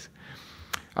methionine PET.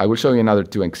 I will show you another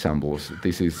two examples.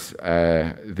 This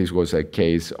was a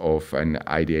case of an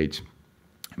IDH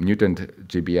mutant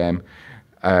GBM,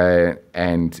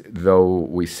 and though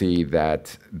we see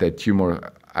that the tumor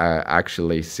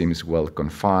actually seems well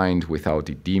confined, without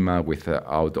edema,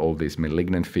 without all these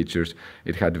malignant features,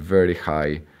 it had very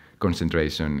high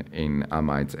concentration in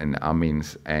amides and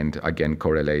amines, and again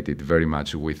correlated very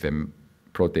much with the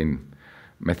protein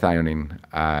methionine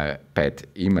PET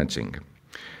imaging.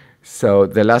 So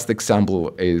the last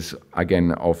example is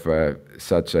again of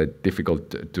such a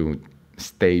difficult to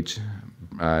stage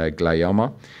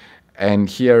glioma, and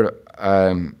here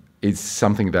it's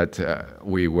something that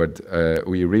we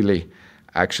really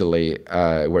actually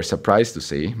were surprised to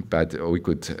see, but we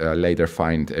could later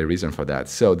find a reason for that.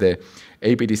 So the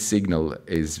APT signal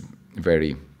is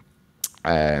very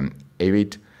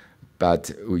avid,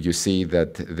 but you see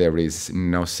that there is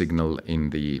no signal in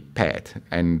the PET,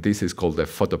 and this is called the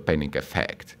photopenic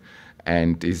effect,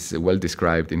 and is well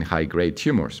described in high-grade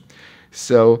tumors.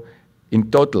 So in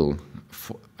total,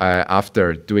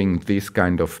 after doing this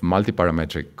kind of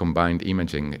multiparametric combined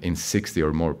imaging in 60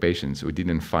 or more patients, we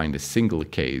didn't find a single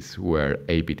case where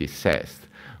APT-CEST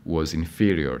was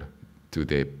inferior to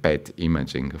the PET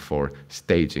imaging for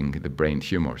staging the brain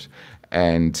tumors.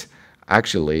 And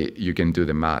actually, you can do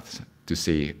the math to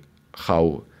see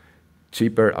how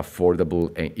cheaper,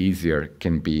 affordable, and easier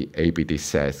can be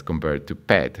APT-CEST compared to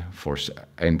PET,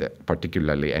 and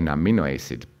particularly an amino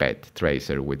acid PET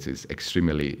tracer, which is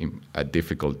extremely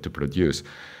difficult to produce.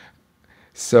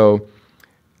 So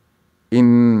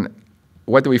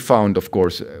what we found, of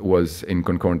course, was in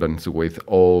concordance with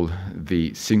all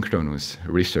the synchronous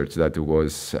research that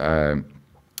was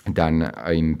done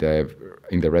in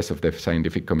the rest of the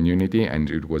scientific community, and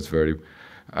it was very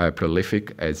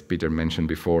prolific, as Peter mentioned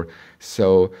before.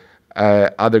 So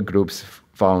other groups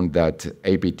found that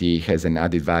APT has an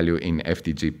added value in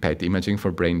FDG PET imaging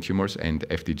for brain tumors, and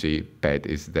FDG PET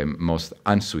is the most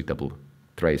unsuitable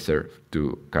tracer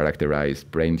to characterize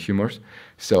brain tumors.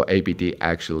 So APT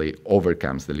actually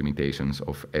overcomes the limitations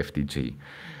of FDG.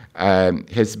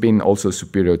 Has been also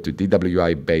superior to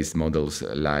DWI-based models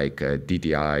like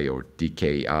DTI or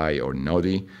DKI or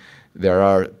NODI. There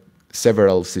are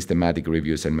several systematic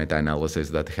reviews and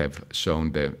meta-analyses that have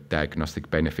shown the diagnostic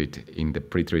benefit in the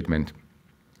pretreatment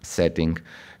setting,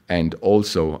 and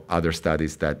also other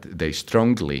studies that they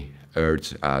strongly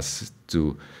urge us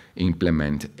to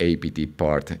implement APT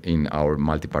part in our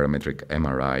multiparametric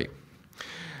MRI.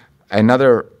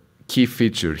 Another key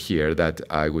feature here that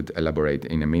I would elaborate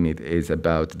in a minute is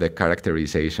about the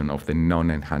characterization of the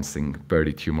non-enhancing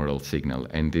peritumoral signal,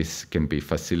 and this can be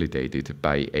facilitated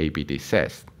by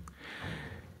APT-CEST.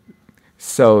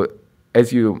 So,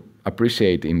 as you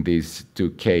appreciate in these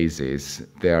two cases,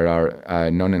 there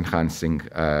are non-enhancing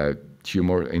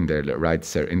tumor in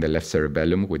the left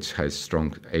cerebellum, which has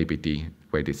strong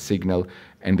APT-weighted signal,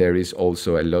 and there is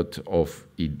also a lot of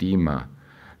edema,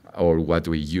 or what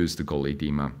we used to call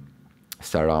edema,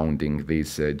 surrounding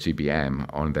this GBM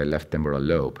on the left temporal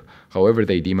lobe. However,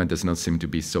 the edema does not seem to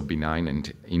be so benign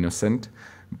and innocent,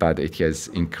 but it has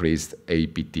increased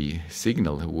APT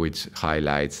signal, which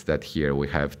highlights that here we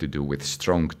have to do with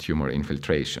strong tumor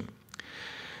infiltration.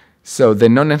 So the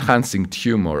non-enhancing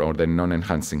tumor or the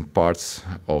non-enhancing parts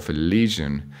of a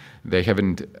lesion, they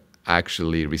haven't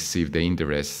actually received the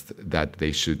interest that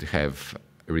they should have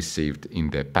received in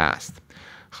the past.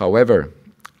 However,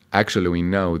 actually we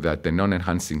know that the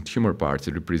non-enhancing tumor parts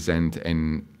represent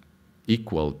an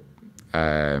equal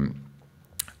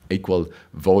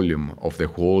volume of the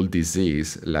whole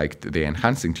disease like the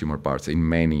enhancing tumor parts in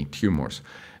many tumors,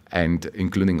 and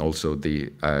including also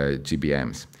the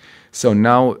GBMs. So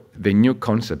now the new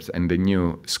concepts and the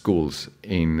new schools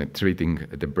in treating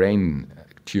the brain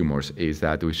tumors is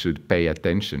that we should pay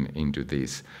attention into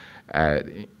this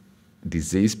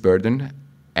disease burden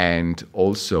and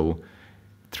also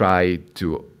try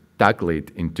to tackle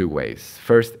it in two ways.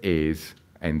 First is,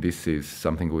 and this is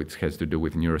something which has to do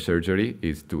with neurosurgery,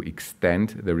 is to extend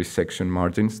the resection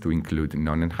margins to include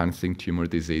non-enhancing tumor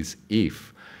disease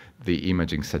if the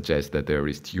imaging suggests that there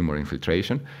is tumor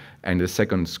infiltration. And the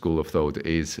second school of thought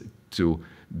is to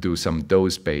do some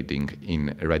dose baiting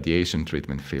in radiation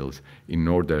treatment fields in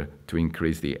order to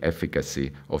increase the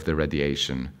efficacy of the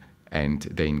radiation and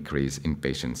the increase in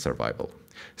patient survival.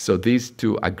 So these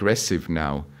two aggressive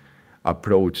now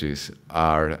approaches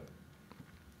are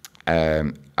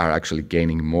actually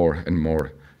gaining more and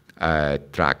more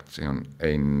traction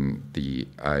in the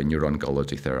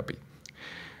neuro-oncology therapy.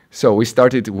 So we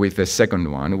started with the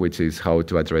second one, which is how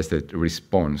to address the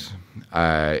response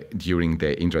during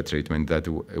the intra-treatment. That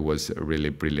was a really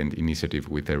brilliant initiative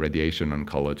with the radiation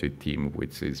oncology team,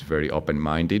 which is very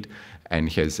open-minded and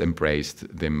has embraced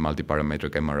the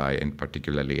multiparametric MRI and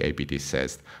particularly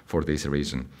APTw for this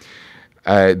reason.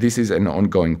 This is an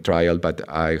ongoing trial, but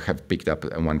I have picked up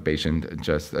one patient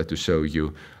just to show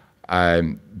you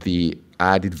the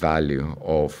added value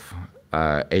of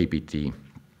APT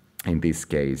in this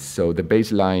case. So the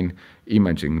baseline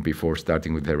imaging before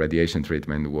starting with the radiation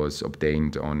treatment was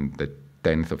obtained on the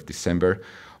 10th of December.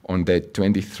 On the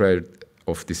 23rd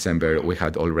of December, we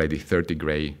had already 30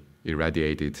 gray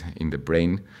irradiated in the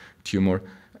brain tumor.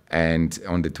 And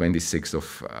on the 26th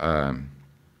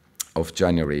of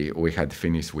January, we had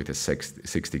finished with a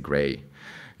 60 gray.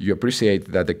 You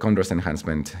appreciate that the contrast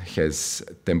enhancement has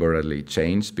temporarily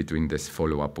changed between this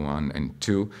follow-up 1 and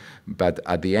 2, but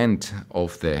at the end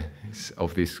of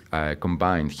this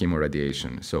combined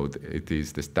chemoradiation, so it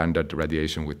is the standard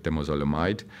radiation with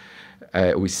temozolomide,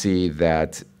 we see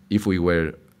that if we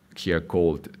were here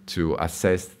called to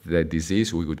assess the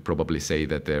disease, we would probably say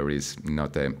that there is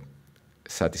not a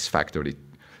satisfactory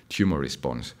tumor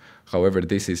response. However,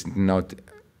 this is not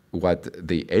what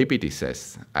the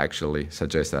APTw actually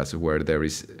suggests us, where there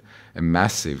is a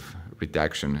massive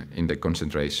reduction in the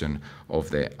concentration of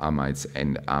the amides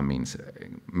and amines,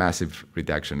 massive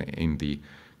reduction in the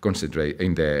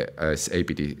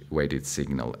APT-weighted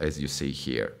signal, as you see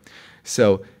here.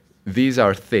 So these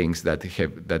are things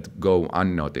that go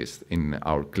unnoticed in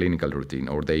our clinical routine,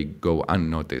 or they go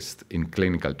unnoticed in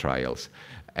clinical trials.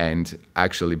 And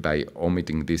actually, by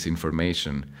omitting this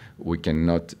information, we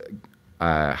cannot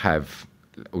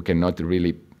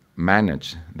really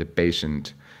manage the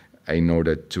patient in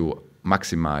order to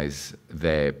maximize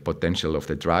the potential of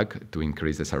the drug to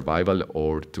increase the survival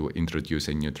or to introduce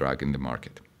a new drug in the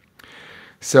market.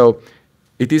 So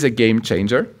it is a game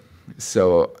changer.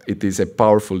 So it is a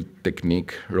powerful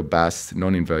technique, robust,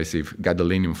 non-invasive,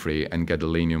 gadolinium-free, and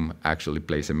gadolinium actually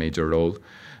plays a major role.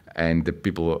 And the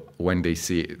people, when they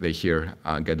hear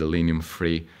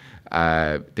gadolinium-free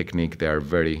technique, they are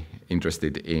very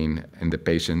interested in, and the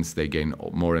patients, they gain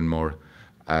more and more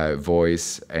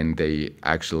voice, and they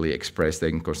actually express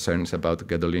their concerns about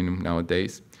gadolinium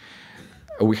nowadays.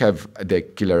 We have the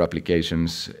killer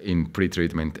applications in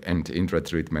pre-treatment and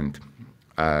intra-treatment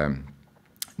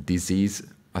disease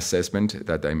assessment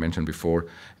that I mentioned before.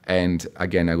 And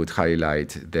again, I would highlight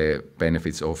the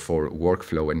benefits for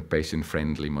workflow and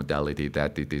patient-friendly modality,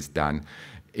 that it is done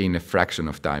in a fraction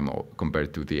of time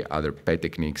compared to the other PET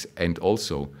techniques. And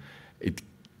also,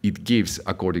 it gives,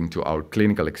 according to our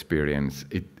clinical experience,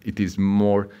 it is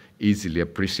more easily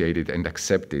appreciated and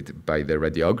accepted by the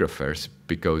radiographers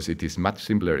because it is much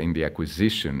simpler in the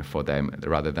acquisition for them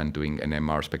rather than doing an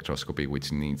MR spectroscopy,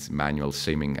 which needs manual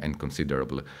simming and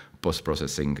considerable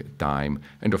post-processing time,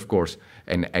 and of course,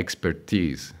 an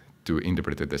expertise to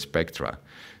interpret the spectra.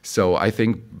 So I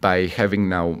think by having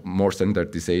now more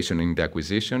standardization in the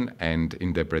acquisition and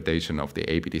interpretation of the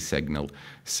APT signal,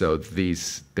 so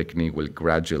this technique will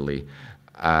gradually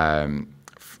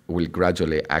will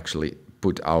gradually actually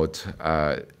put out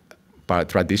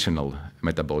traditional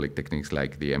metabolic techniques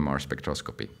like the MR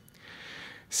spectroscopy.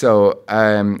 So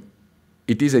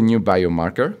it is a new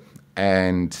biomarker,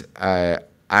 and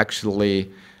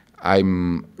actually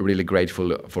I'm really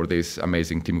grateful for this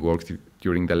amazing teamwork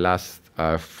during the last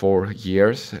 4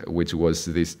 years, which was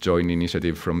this joint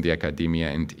initiative from the academia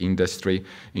and industry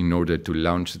in order to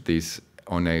launch this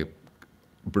on a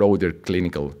broader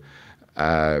clinical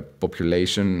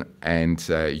population, and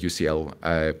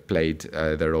UCL played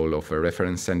the role of a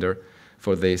reference center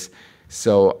for this.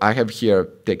 So I have here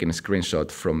taken a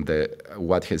screenshot from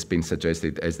what has been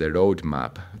suggested as the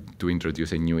roadmap to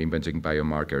introduce a new imaging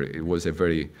biomarker. It was a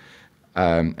very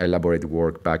elaborate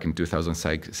work back in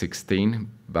 2016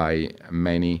 by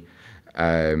many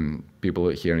people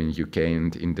here in UK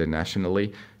and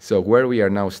internationally. So where we are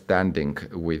now standing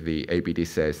with the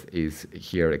APTw is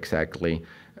here exactly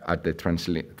at the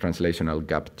translational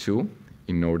gap 2,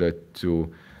 in order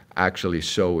to actually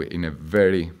show in a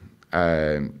very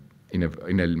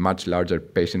in a much larger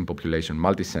patient population,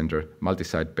 multi-center,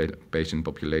 multi-site patient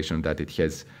population, that it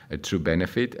has a true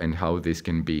benefit, and how this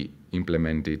can be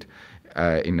implemented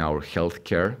in our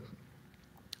healthcare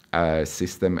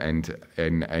system and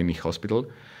in any hospital.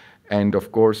 And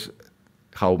of course,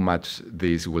 how much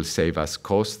this will save us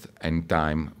cost and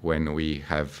time when we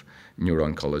have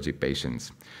neuro-oncology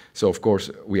patients. So of course,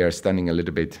 we are standing a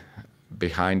little bit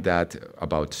behind that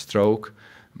about stroke,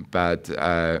 but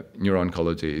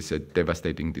neuro-oncology is a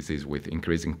devastating disease with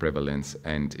increasing prevalence,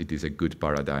 and it is a good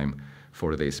paradigm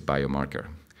for this biomarker.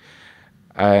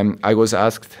 I was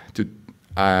asked to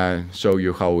show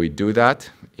you how we do that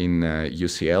in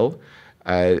UCL.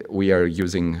 We are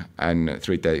using an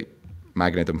 3D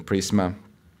magneton prisma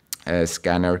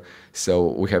scanner. So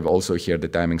we have also here the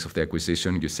timings of the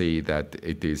acquisition. You see that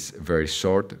it is very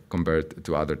short compared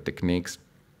to other techniques.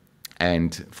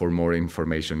 And for more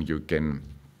information, you can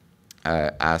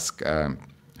ask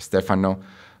Stefano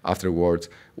afterwards.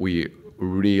 We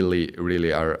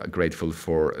really are grateful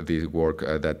for the work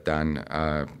that done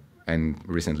and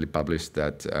recently published,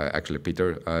 that actually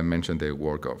Peter mentioned the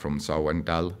work from Zhao and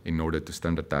Dal in order to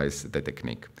standardize the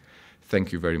technique.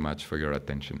 Thank you very much for your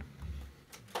attention.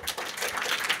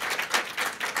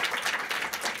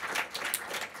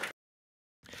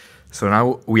 So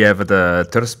now we have the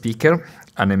third speaker,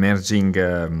 an emerging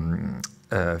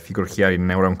figure here in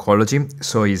neuro-oncology.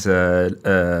 So he's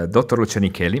Dr. Lucia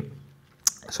Nichelli.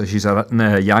 So she's a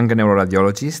young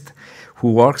neuroradiologist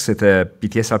who works at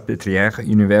PTS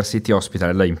University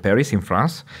Hospital in Paris, in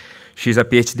France. She's a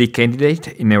PhD candidate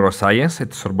in neuroscience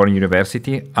at Sorbonne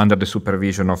University under the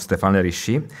supervision of Stéphane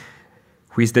Richy,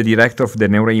 who is the director of the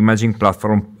neuroimaging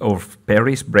platform of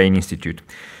Paris Brain Institute.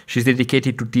 She's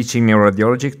dedicated to teaching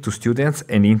neuroradiology to students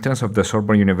and interns of the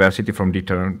Sorbonne University from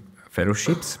different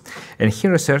fellowships. And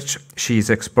in research, she is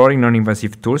exploring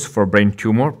non-invasive tools for brain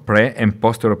tumor, pre- and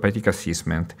post-therapeutic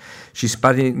assessment. She's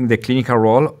studying the clinical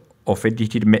role of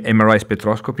edited MRI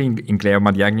spectroscopy in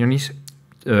glioma diagnosis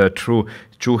through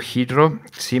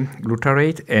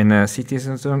 2-hydroxyglutarate and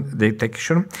citizen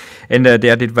detection, and the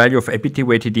added value of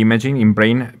APT-weighted imaging in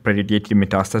brain pre-radiated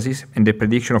metastases, and the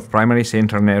prediction of primary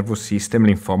central nervous system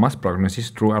lymphomas prognosis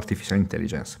through artificial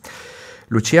intelligence.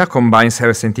 Lucia combines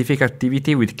her scientific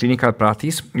activity with clinical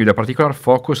practice with a particular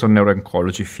focus on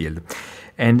neuro-oncology field.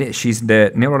 And she's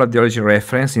the neuroradiology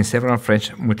reference in several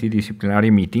French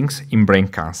multidisciplinary meetings in brain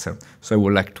cancer. So I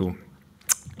would like to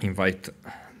invite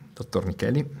Dr.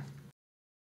 Nichelli.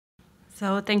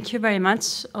 So thank you very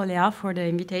much, Olea, for the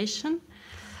invitation.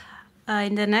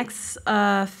 In the next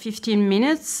 15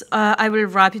 minutes, I will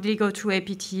rapidly go through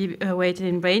APT-weighted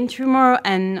in brain tumor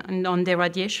and on the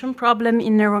radiation problem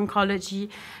in neuro-oncology.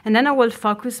 And then I will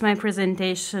focus my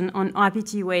presentation on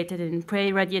APT-weighted in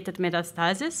pre-radiated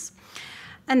metastases.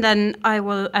 And then I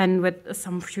will end with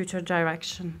some future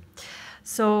direction.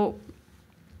 So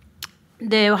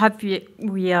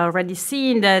we already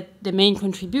seen that the main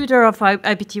contributor of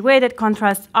APT-weighted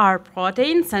contrast are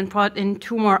proteins, and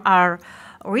tumor are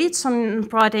rich on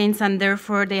proteins, and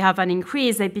therefore they have an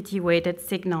increased APT-weighted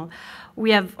signal.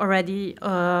 We already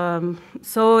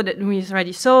saw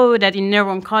that in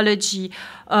neuro-oncology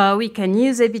we can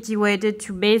use APT-weighted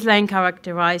to baseline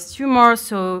characterize tumor,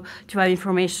 so to have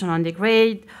information on the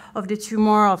grade of the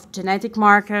tumor, of genetic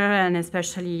marker, and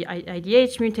especially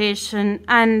IDH mutation,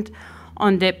 and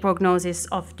on the prognosis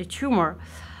of the tumor.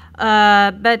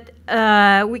 But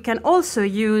we can also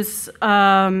use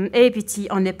APT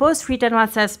on the post-treatment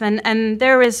assessment, and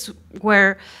there is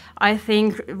where I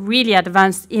think really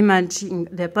advanced imaging,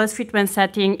 the post-treatment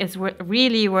setting is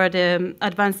really where the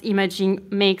advanced imaging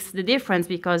makes the difference,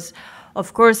 because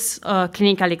of course,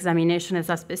 clinical examination is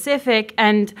specific,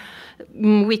 and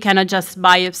we cannot just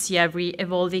biopsy every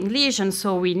evolving lesion,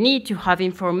 so we need to have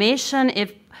information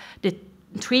if the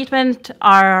treatment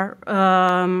are,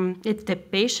 if the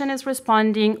patient is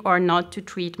responding or not to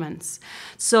treatments.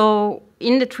 So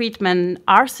in the treatment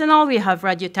arsenal, we have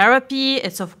radiotherapy.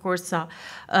 It's of course a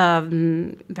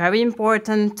very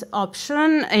important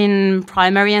option in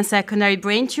primary and secondary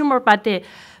brain tumor, but the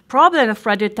problem of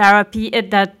radiotherapy is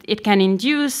that it can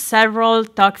induce several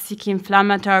toxic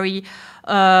inflammatory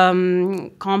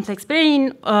complex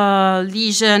brain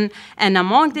lesion, and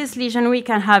among this lesion we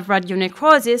can have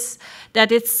radionecrosis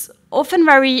that it's often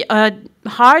very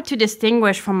hard to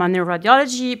distinguish from a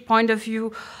neuroradiology point of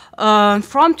view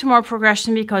from tumor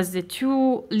progression, because the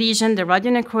two lesions, the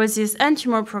radionecrosis and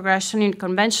tumor progression in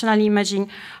conventional imaging,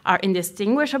 are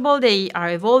indistinguishable. They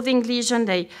are evolving lesions,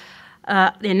 they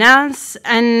enhance,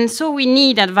 and so we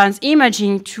need advanced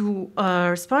imaging to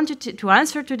respond to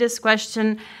answer to this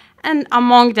question. And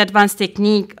among the advanced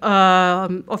technique,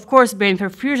 of course, brain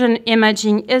perfusion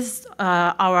imaging is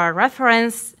our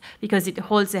reference because it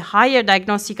holds a higher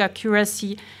diagnostic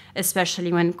accuracy,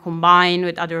 especially when combined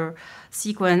with other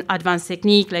advanced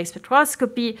technique like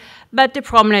spectroscopy. But the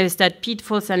problem is that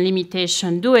pitfalls and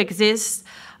limitations do exist,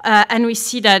 and we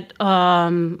see that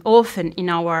often in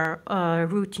our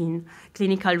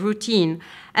clinical routine.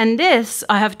 And this,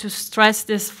 I have to stress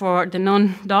this for the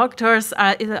non-doctors,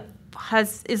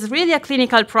 is really a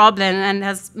clinical problem and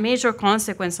has major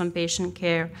consequence on patient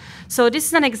care. So this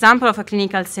is an example of a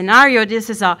clinical scenario. This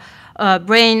is a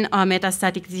brain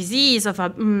metastatic disease of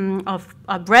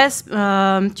a breast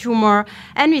tumor,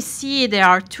 and we see there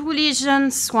are two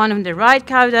lesions, one on the right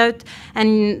caudate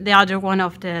and the other one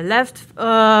of the left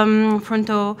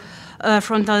frontal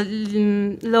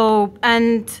lobe,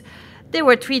 and they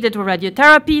were treated with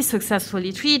radiotherapy,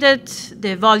 successfully treated.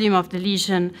 The volume of the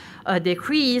lesion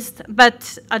decreased,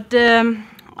 but at the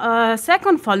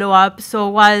second follow-up, so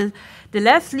while the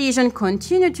left lesion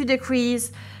continued to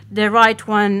decrease, the right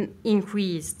one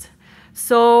increased.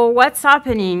 So what's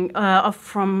happening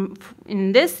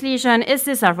in this lesion? Is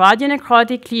this a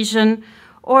radionecrotic lesion,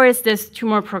 or is this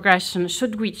tumor progression?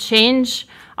 Should we change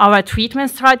our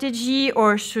treatment strategy,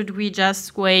 or should we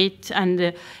just wait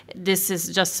and this is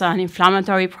just an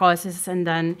inflammatory process and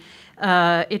then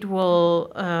it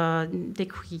will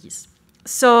decrease?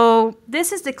 So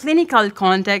this is the clinical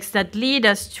context that lead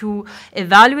us to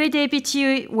evaluate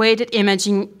APT-weighted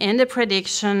imaging in the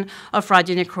prediction of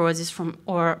radionecrosis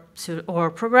or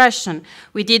progression.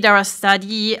 We did our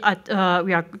study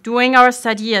we are doing our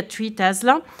study at 3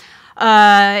 Tesla.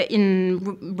 In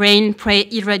brain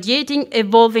irradiating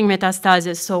evolving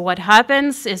metastases. So what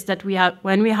happens is that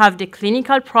when we have the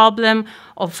clinical problem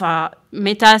of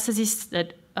metastasis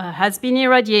that has been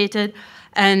irradiated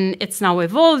and it's now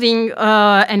evolving,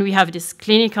 and we have this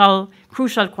clinical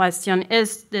crucial question: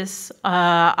 is this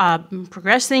a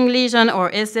progressing lesion or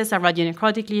is this a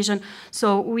radionecrotic lesion?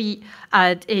 So we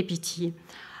add APT.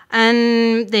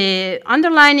 And the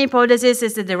underlying hypothesis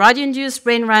is that the radio-induced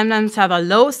brain remnants have a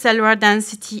low cellular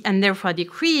density and therefore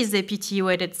decrease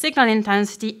APT-weighted signal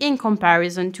intensity in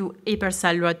comparison to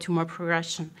hypercellular tumor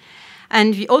progression.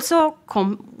 And we also,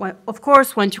 of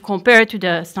course, want to compare to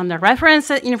the standard reference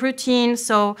in routine,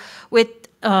 so with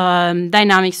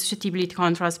dynamic susceptibility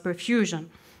contrast perfusion.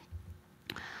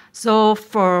 So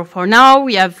for now,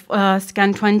 we have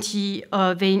scanned 20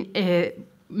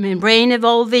 brain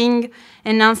evolving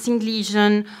enhancing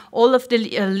lesion. All of the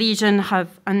lesion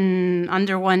have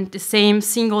underwent the same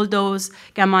single dose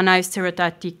gamma knife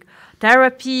stereotactic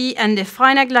therapy, and the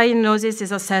final diagnosis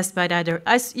is assessed by either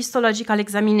histological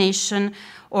examination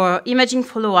or imaging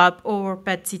follow-up or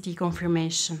PET-CT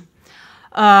confirmation.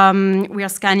 We are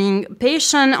scanning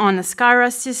patient on a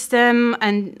SCARA system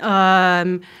and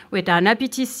with an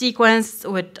APT sequence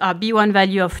with a B1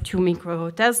 value of 2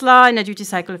 microtesla and a duty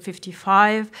cycle of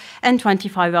 55 and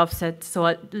 25 offset, so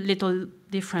a little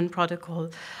different protocol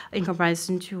in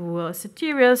comparison to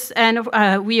Sotirios. And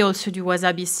we also do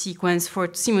Wasabi sequence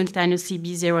for simultaneously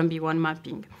B0 and B1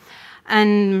 mapping.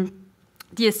 And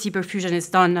DST perfusion is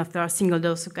done after a single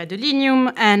dose of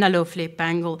gadolinium and a low flip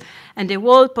angle. And the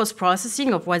whole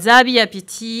post-processing of Wasabi,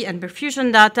 APT, and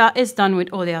perfusion data is done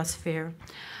with Olea sphere.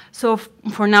 So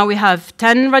for now, we have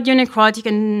 10 radionecrotic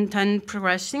and 10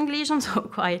 progressing lesions, so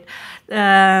quite,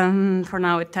 for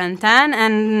now, with 10-10.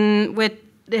 And with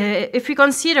if we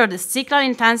consider the signal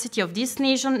intensity of this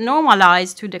lesion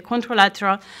normalized to the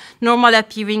contralateral normal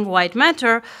appearing white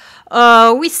matter,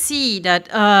 we see that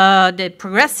the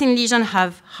progressing lesions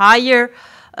have higher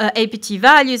APT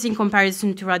values in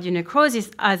comparison to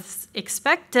radionecrosis as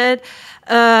expected,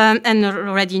 and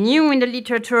already knew in the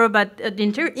literature. But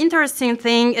the interesting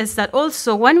thing is that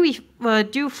also when we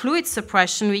do fluid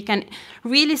suppression, we can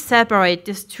really separate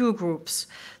these two groups.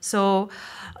 So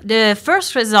the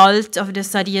first result of the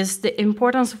study is the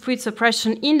importance of fluid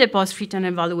suppression in the post-treatment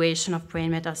evaluation of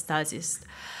brain metastases.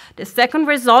 The second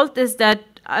result is that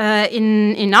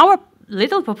in our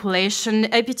little population,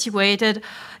 APT-weighted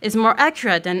is more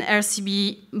accurate than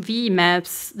RCBV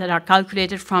maps that are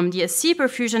calculated from DSC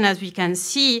perfusion. As we can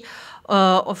see,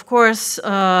 of course,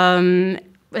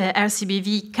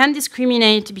 RCBV can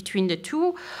discriminate between the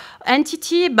two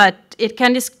entities, but it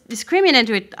can discriminate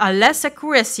with a less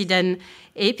accuracy than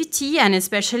APT, and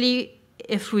especially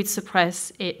a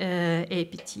fluid-suppressed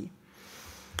APT.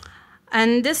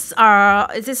 And this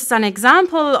is an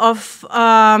example of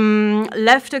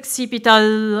left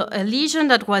occipital lesion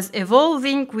that was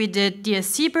evolving with the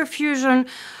DSC perfusion.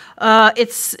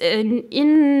 It's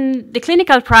in the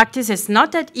clinical practice, it's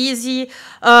not that easy.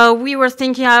 We were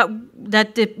thinking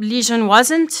that the lesion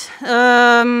wasn't,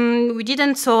 we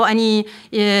didn't saw any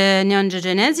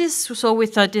neoangiogenesis, so we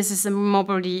thought this is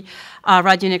probably a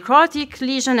radionecrotic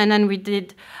lesion, and then we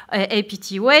did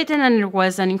APT weighted, and there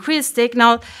was an increased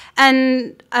signal.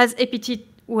 And as APT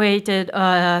weighted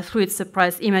fluid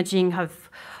suppressed imaging have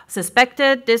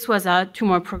suspected, this was a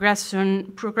tumor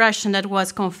progression that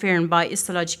was confirmed by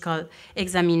histological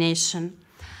examination.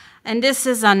 And this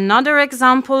is another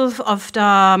example of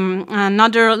the,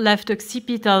 another left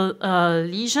occipital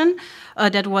lesion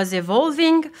that was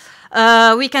evolving.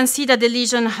 We can see that the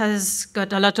lesion has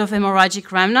got a lot of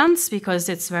hemorrhagic remnants because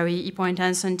it's very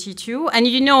hypointense on T2. And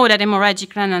you know that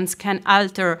hemorrhagic remnants can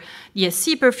alter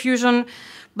DSC perfusion,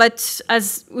 but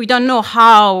as we don't know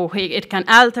how it can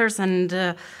alter,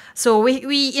 and so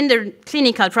we in the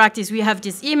clinical practice, we have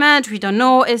this image. We don't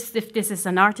know if this is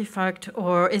an artifact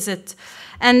or is it.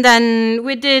 And then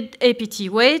we did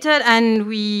APT weighted, and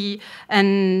the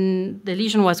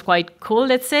lesion was quite cool,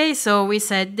 let's say. So we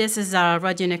said this is a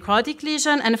radionecrotic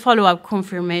lesion, and follow-up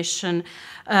confirmation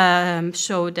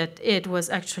showed that it was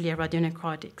actually a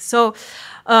radionecrotic. So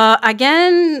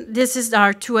again, this is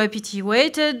our two APT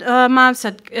weighted maps,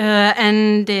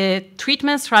 and the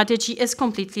treatment strategy is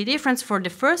completely different. For the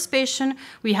first patient,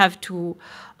 we have to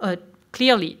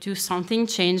clearly do something,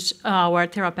 change our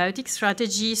therapeutic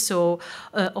strategy, so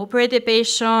operate the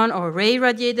patient or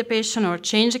re-irradiate the patient or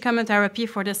change the chemotherapy.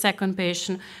 For the second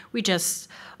patient, we just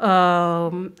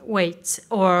wait,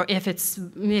 or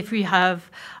if we have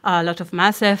a lot of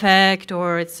mass effect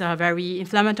or it's a very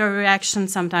inflammatory reaction,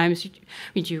 sometimes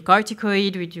we do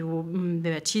corticoid, we do the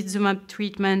bevacizumab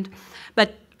treatment,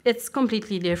 but it's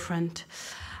completely different.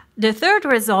 The third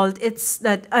result is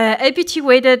that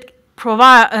APT-weighted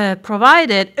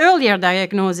provided earlier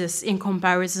diagnosis in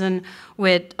comparison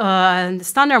with the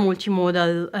standard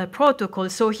multimodal protocol.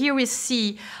 So here we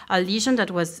see a lesion that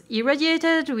was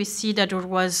irradiated. We see that there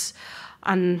was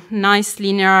a nice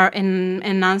linear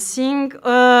enhancing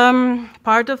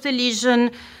part of the lesion,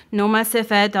 no mass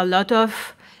effect, a lot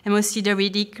of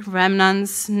hemosiderotic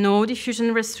remnants, no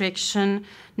diffusion restriction,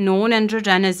 no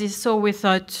angiogenesis. So we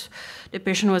thought the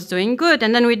patient was doing good.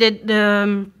 And then we did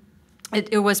the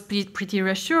it was pretty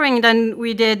reassuring. Then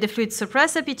we did the fluid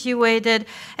suppressed APT weighted,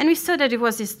 and we saw that it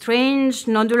was a strange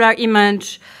nodular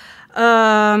image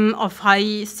of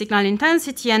high signal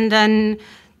intensity. And then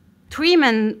 3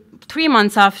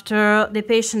 months after, the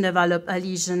patient developed a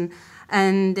lesion,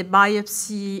 and the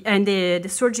biopsy and the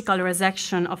surgical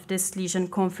resection of this lesion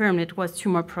confirmed it was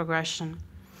tumor progression.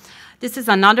 This is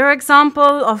another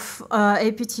example of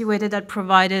APT weighted that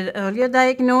provided earlier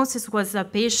diagnosis. Was a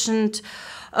patient,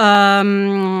 a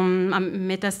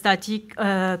metastatic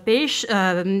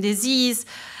disease,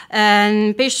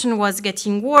 and patient was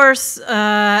getting worse,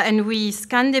 and we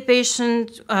scanned the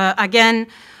patient. Again,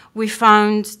 we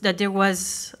found that there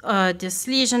was this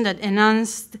lesion that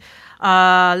enhanced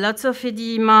lots of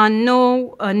edema,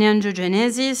 no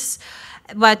neoangiogenesis,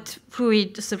 but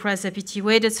fluid suppressed APT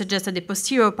weighted suggested the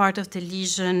posterior part of the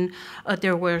lesion,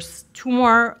 there was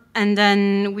tumor, and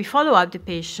then we follow up the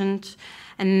patient,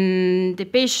 and the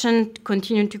patient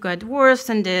continued to get worse,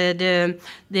 and the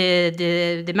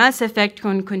mass effect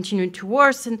continued to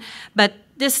worsen, but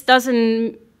this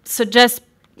doesn't suggest.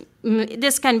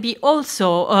 This can be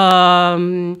also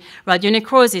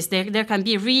radionecrosis. There can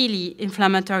be really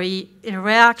inflammatory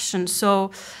reaction.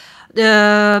 So,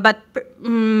 but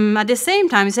at the same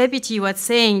time, APT was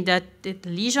saying that the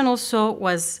lesion also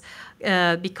was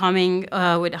becoming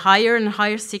with higher and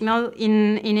higher signal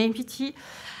in APT.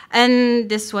 And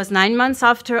this was 9 months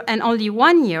after, and only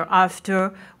 1 year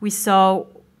after we saw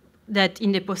that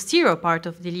in the posterior part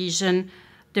of the lesion,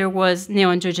 there was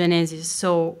neoangiogenesis.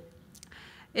 So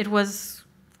it was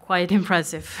quite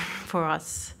impressive for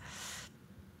us.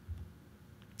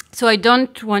 So I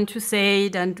don't want to say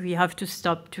that we have to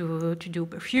stop to do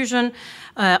perfusion.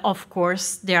 Of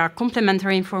course, there are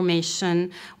complementary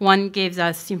information. One gives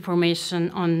us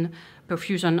information on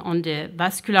perfusion on the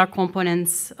vascular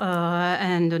components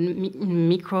and on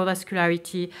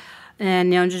microvascularity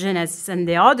and neoangiogenesis, and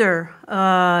the other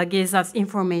gives us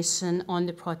information on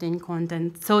the protein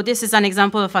content. So this is an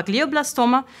example of a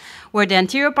glioblastoma, where the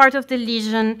anterior part of the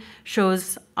lesion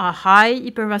shows a high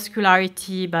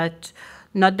hypervascularity, but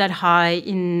not that high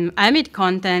in amide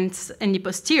contents, and the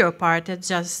posterior part is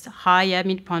just high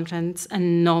amide contents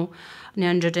and no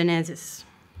neoangiogenesis.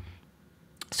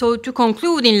 So to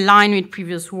conclude, in line with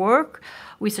previous work,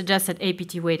 we suggest that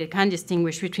APT-weighted can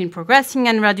distinguish between progressing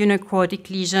and radionecrotic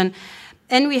lesion,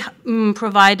 and we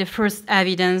provide the first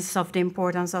evidence of the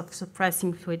importance of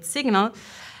suppressing fluid signal.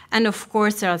 And of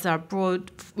course, there's a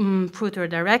broad further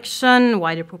direction,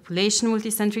 wider population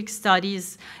multicentric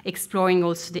studies, exploring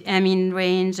also the amine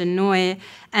range and NOE,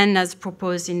 and as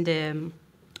proposed in the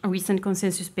recent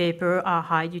consensus paper, a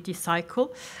high duty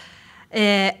cycle.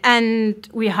 And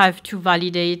we have to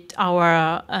validate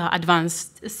our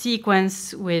advanced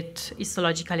sequence with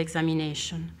histological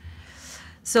examination.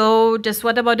 So just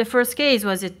what about the first case?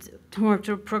 Was it tumor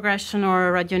progression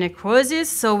or radionecrosis?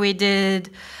 So we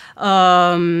did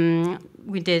DSC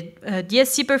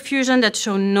perfusion that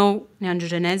showed no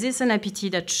neoangiogenesis, and APT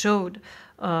that showed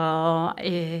a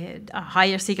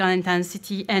higher signal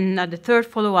intensity, and at the third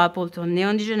follow-up, also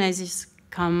neoangiogenesis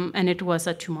come, and it was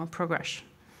a tumor progression.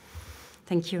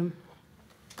 Thank you.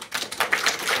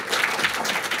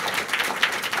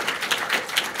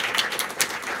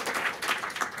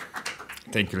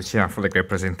 Thank you, Lucia, for the great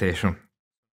presentation.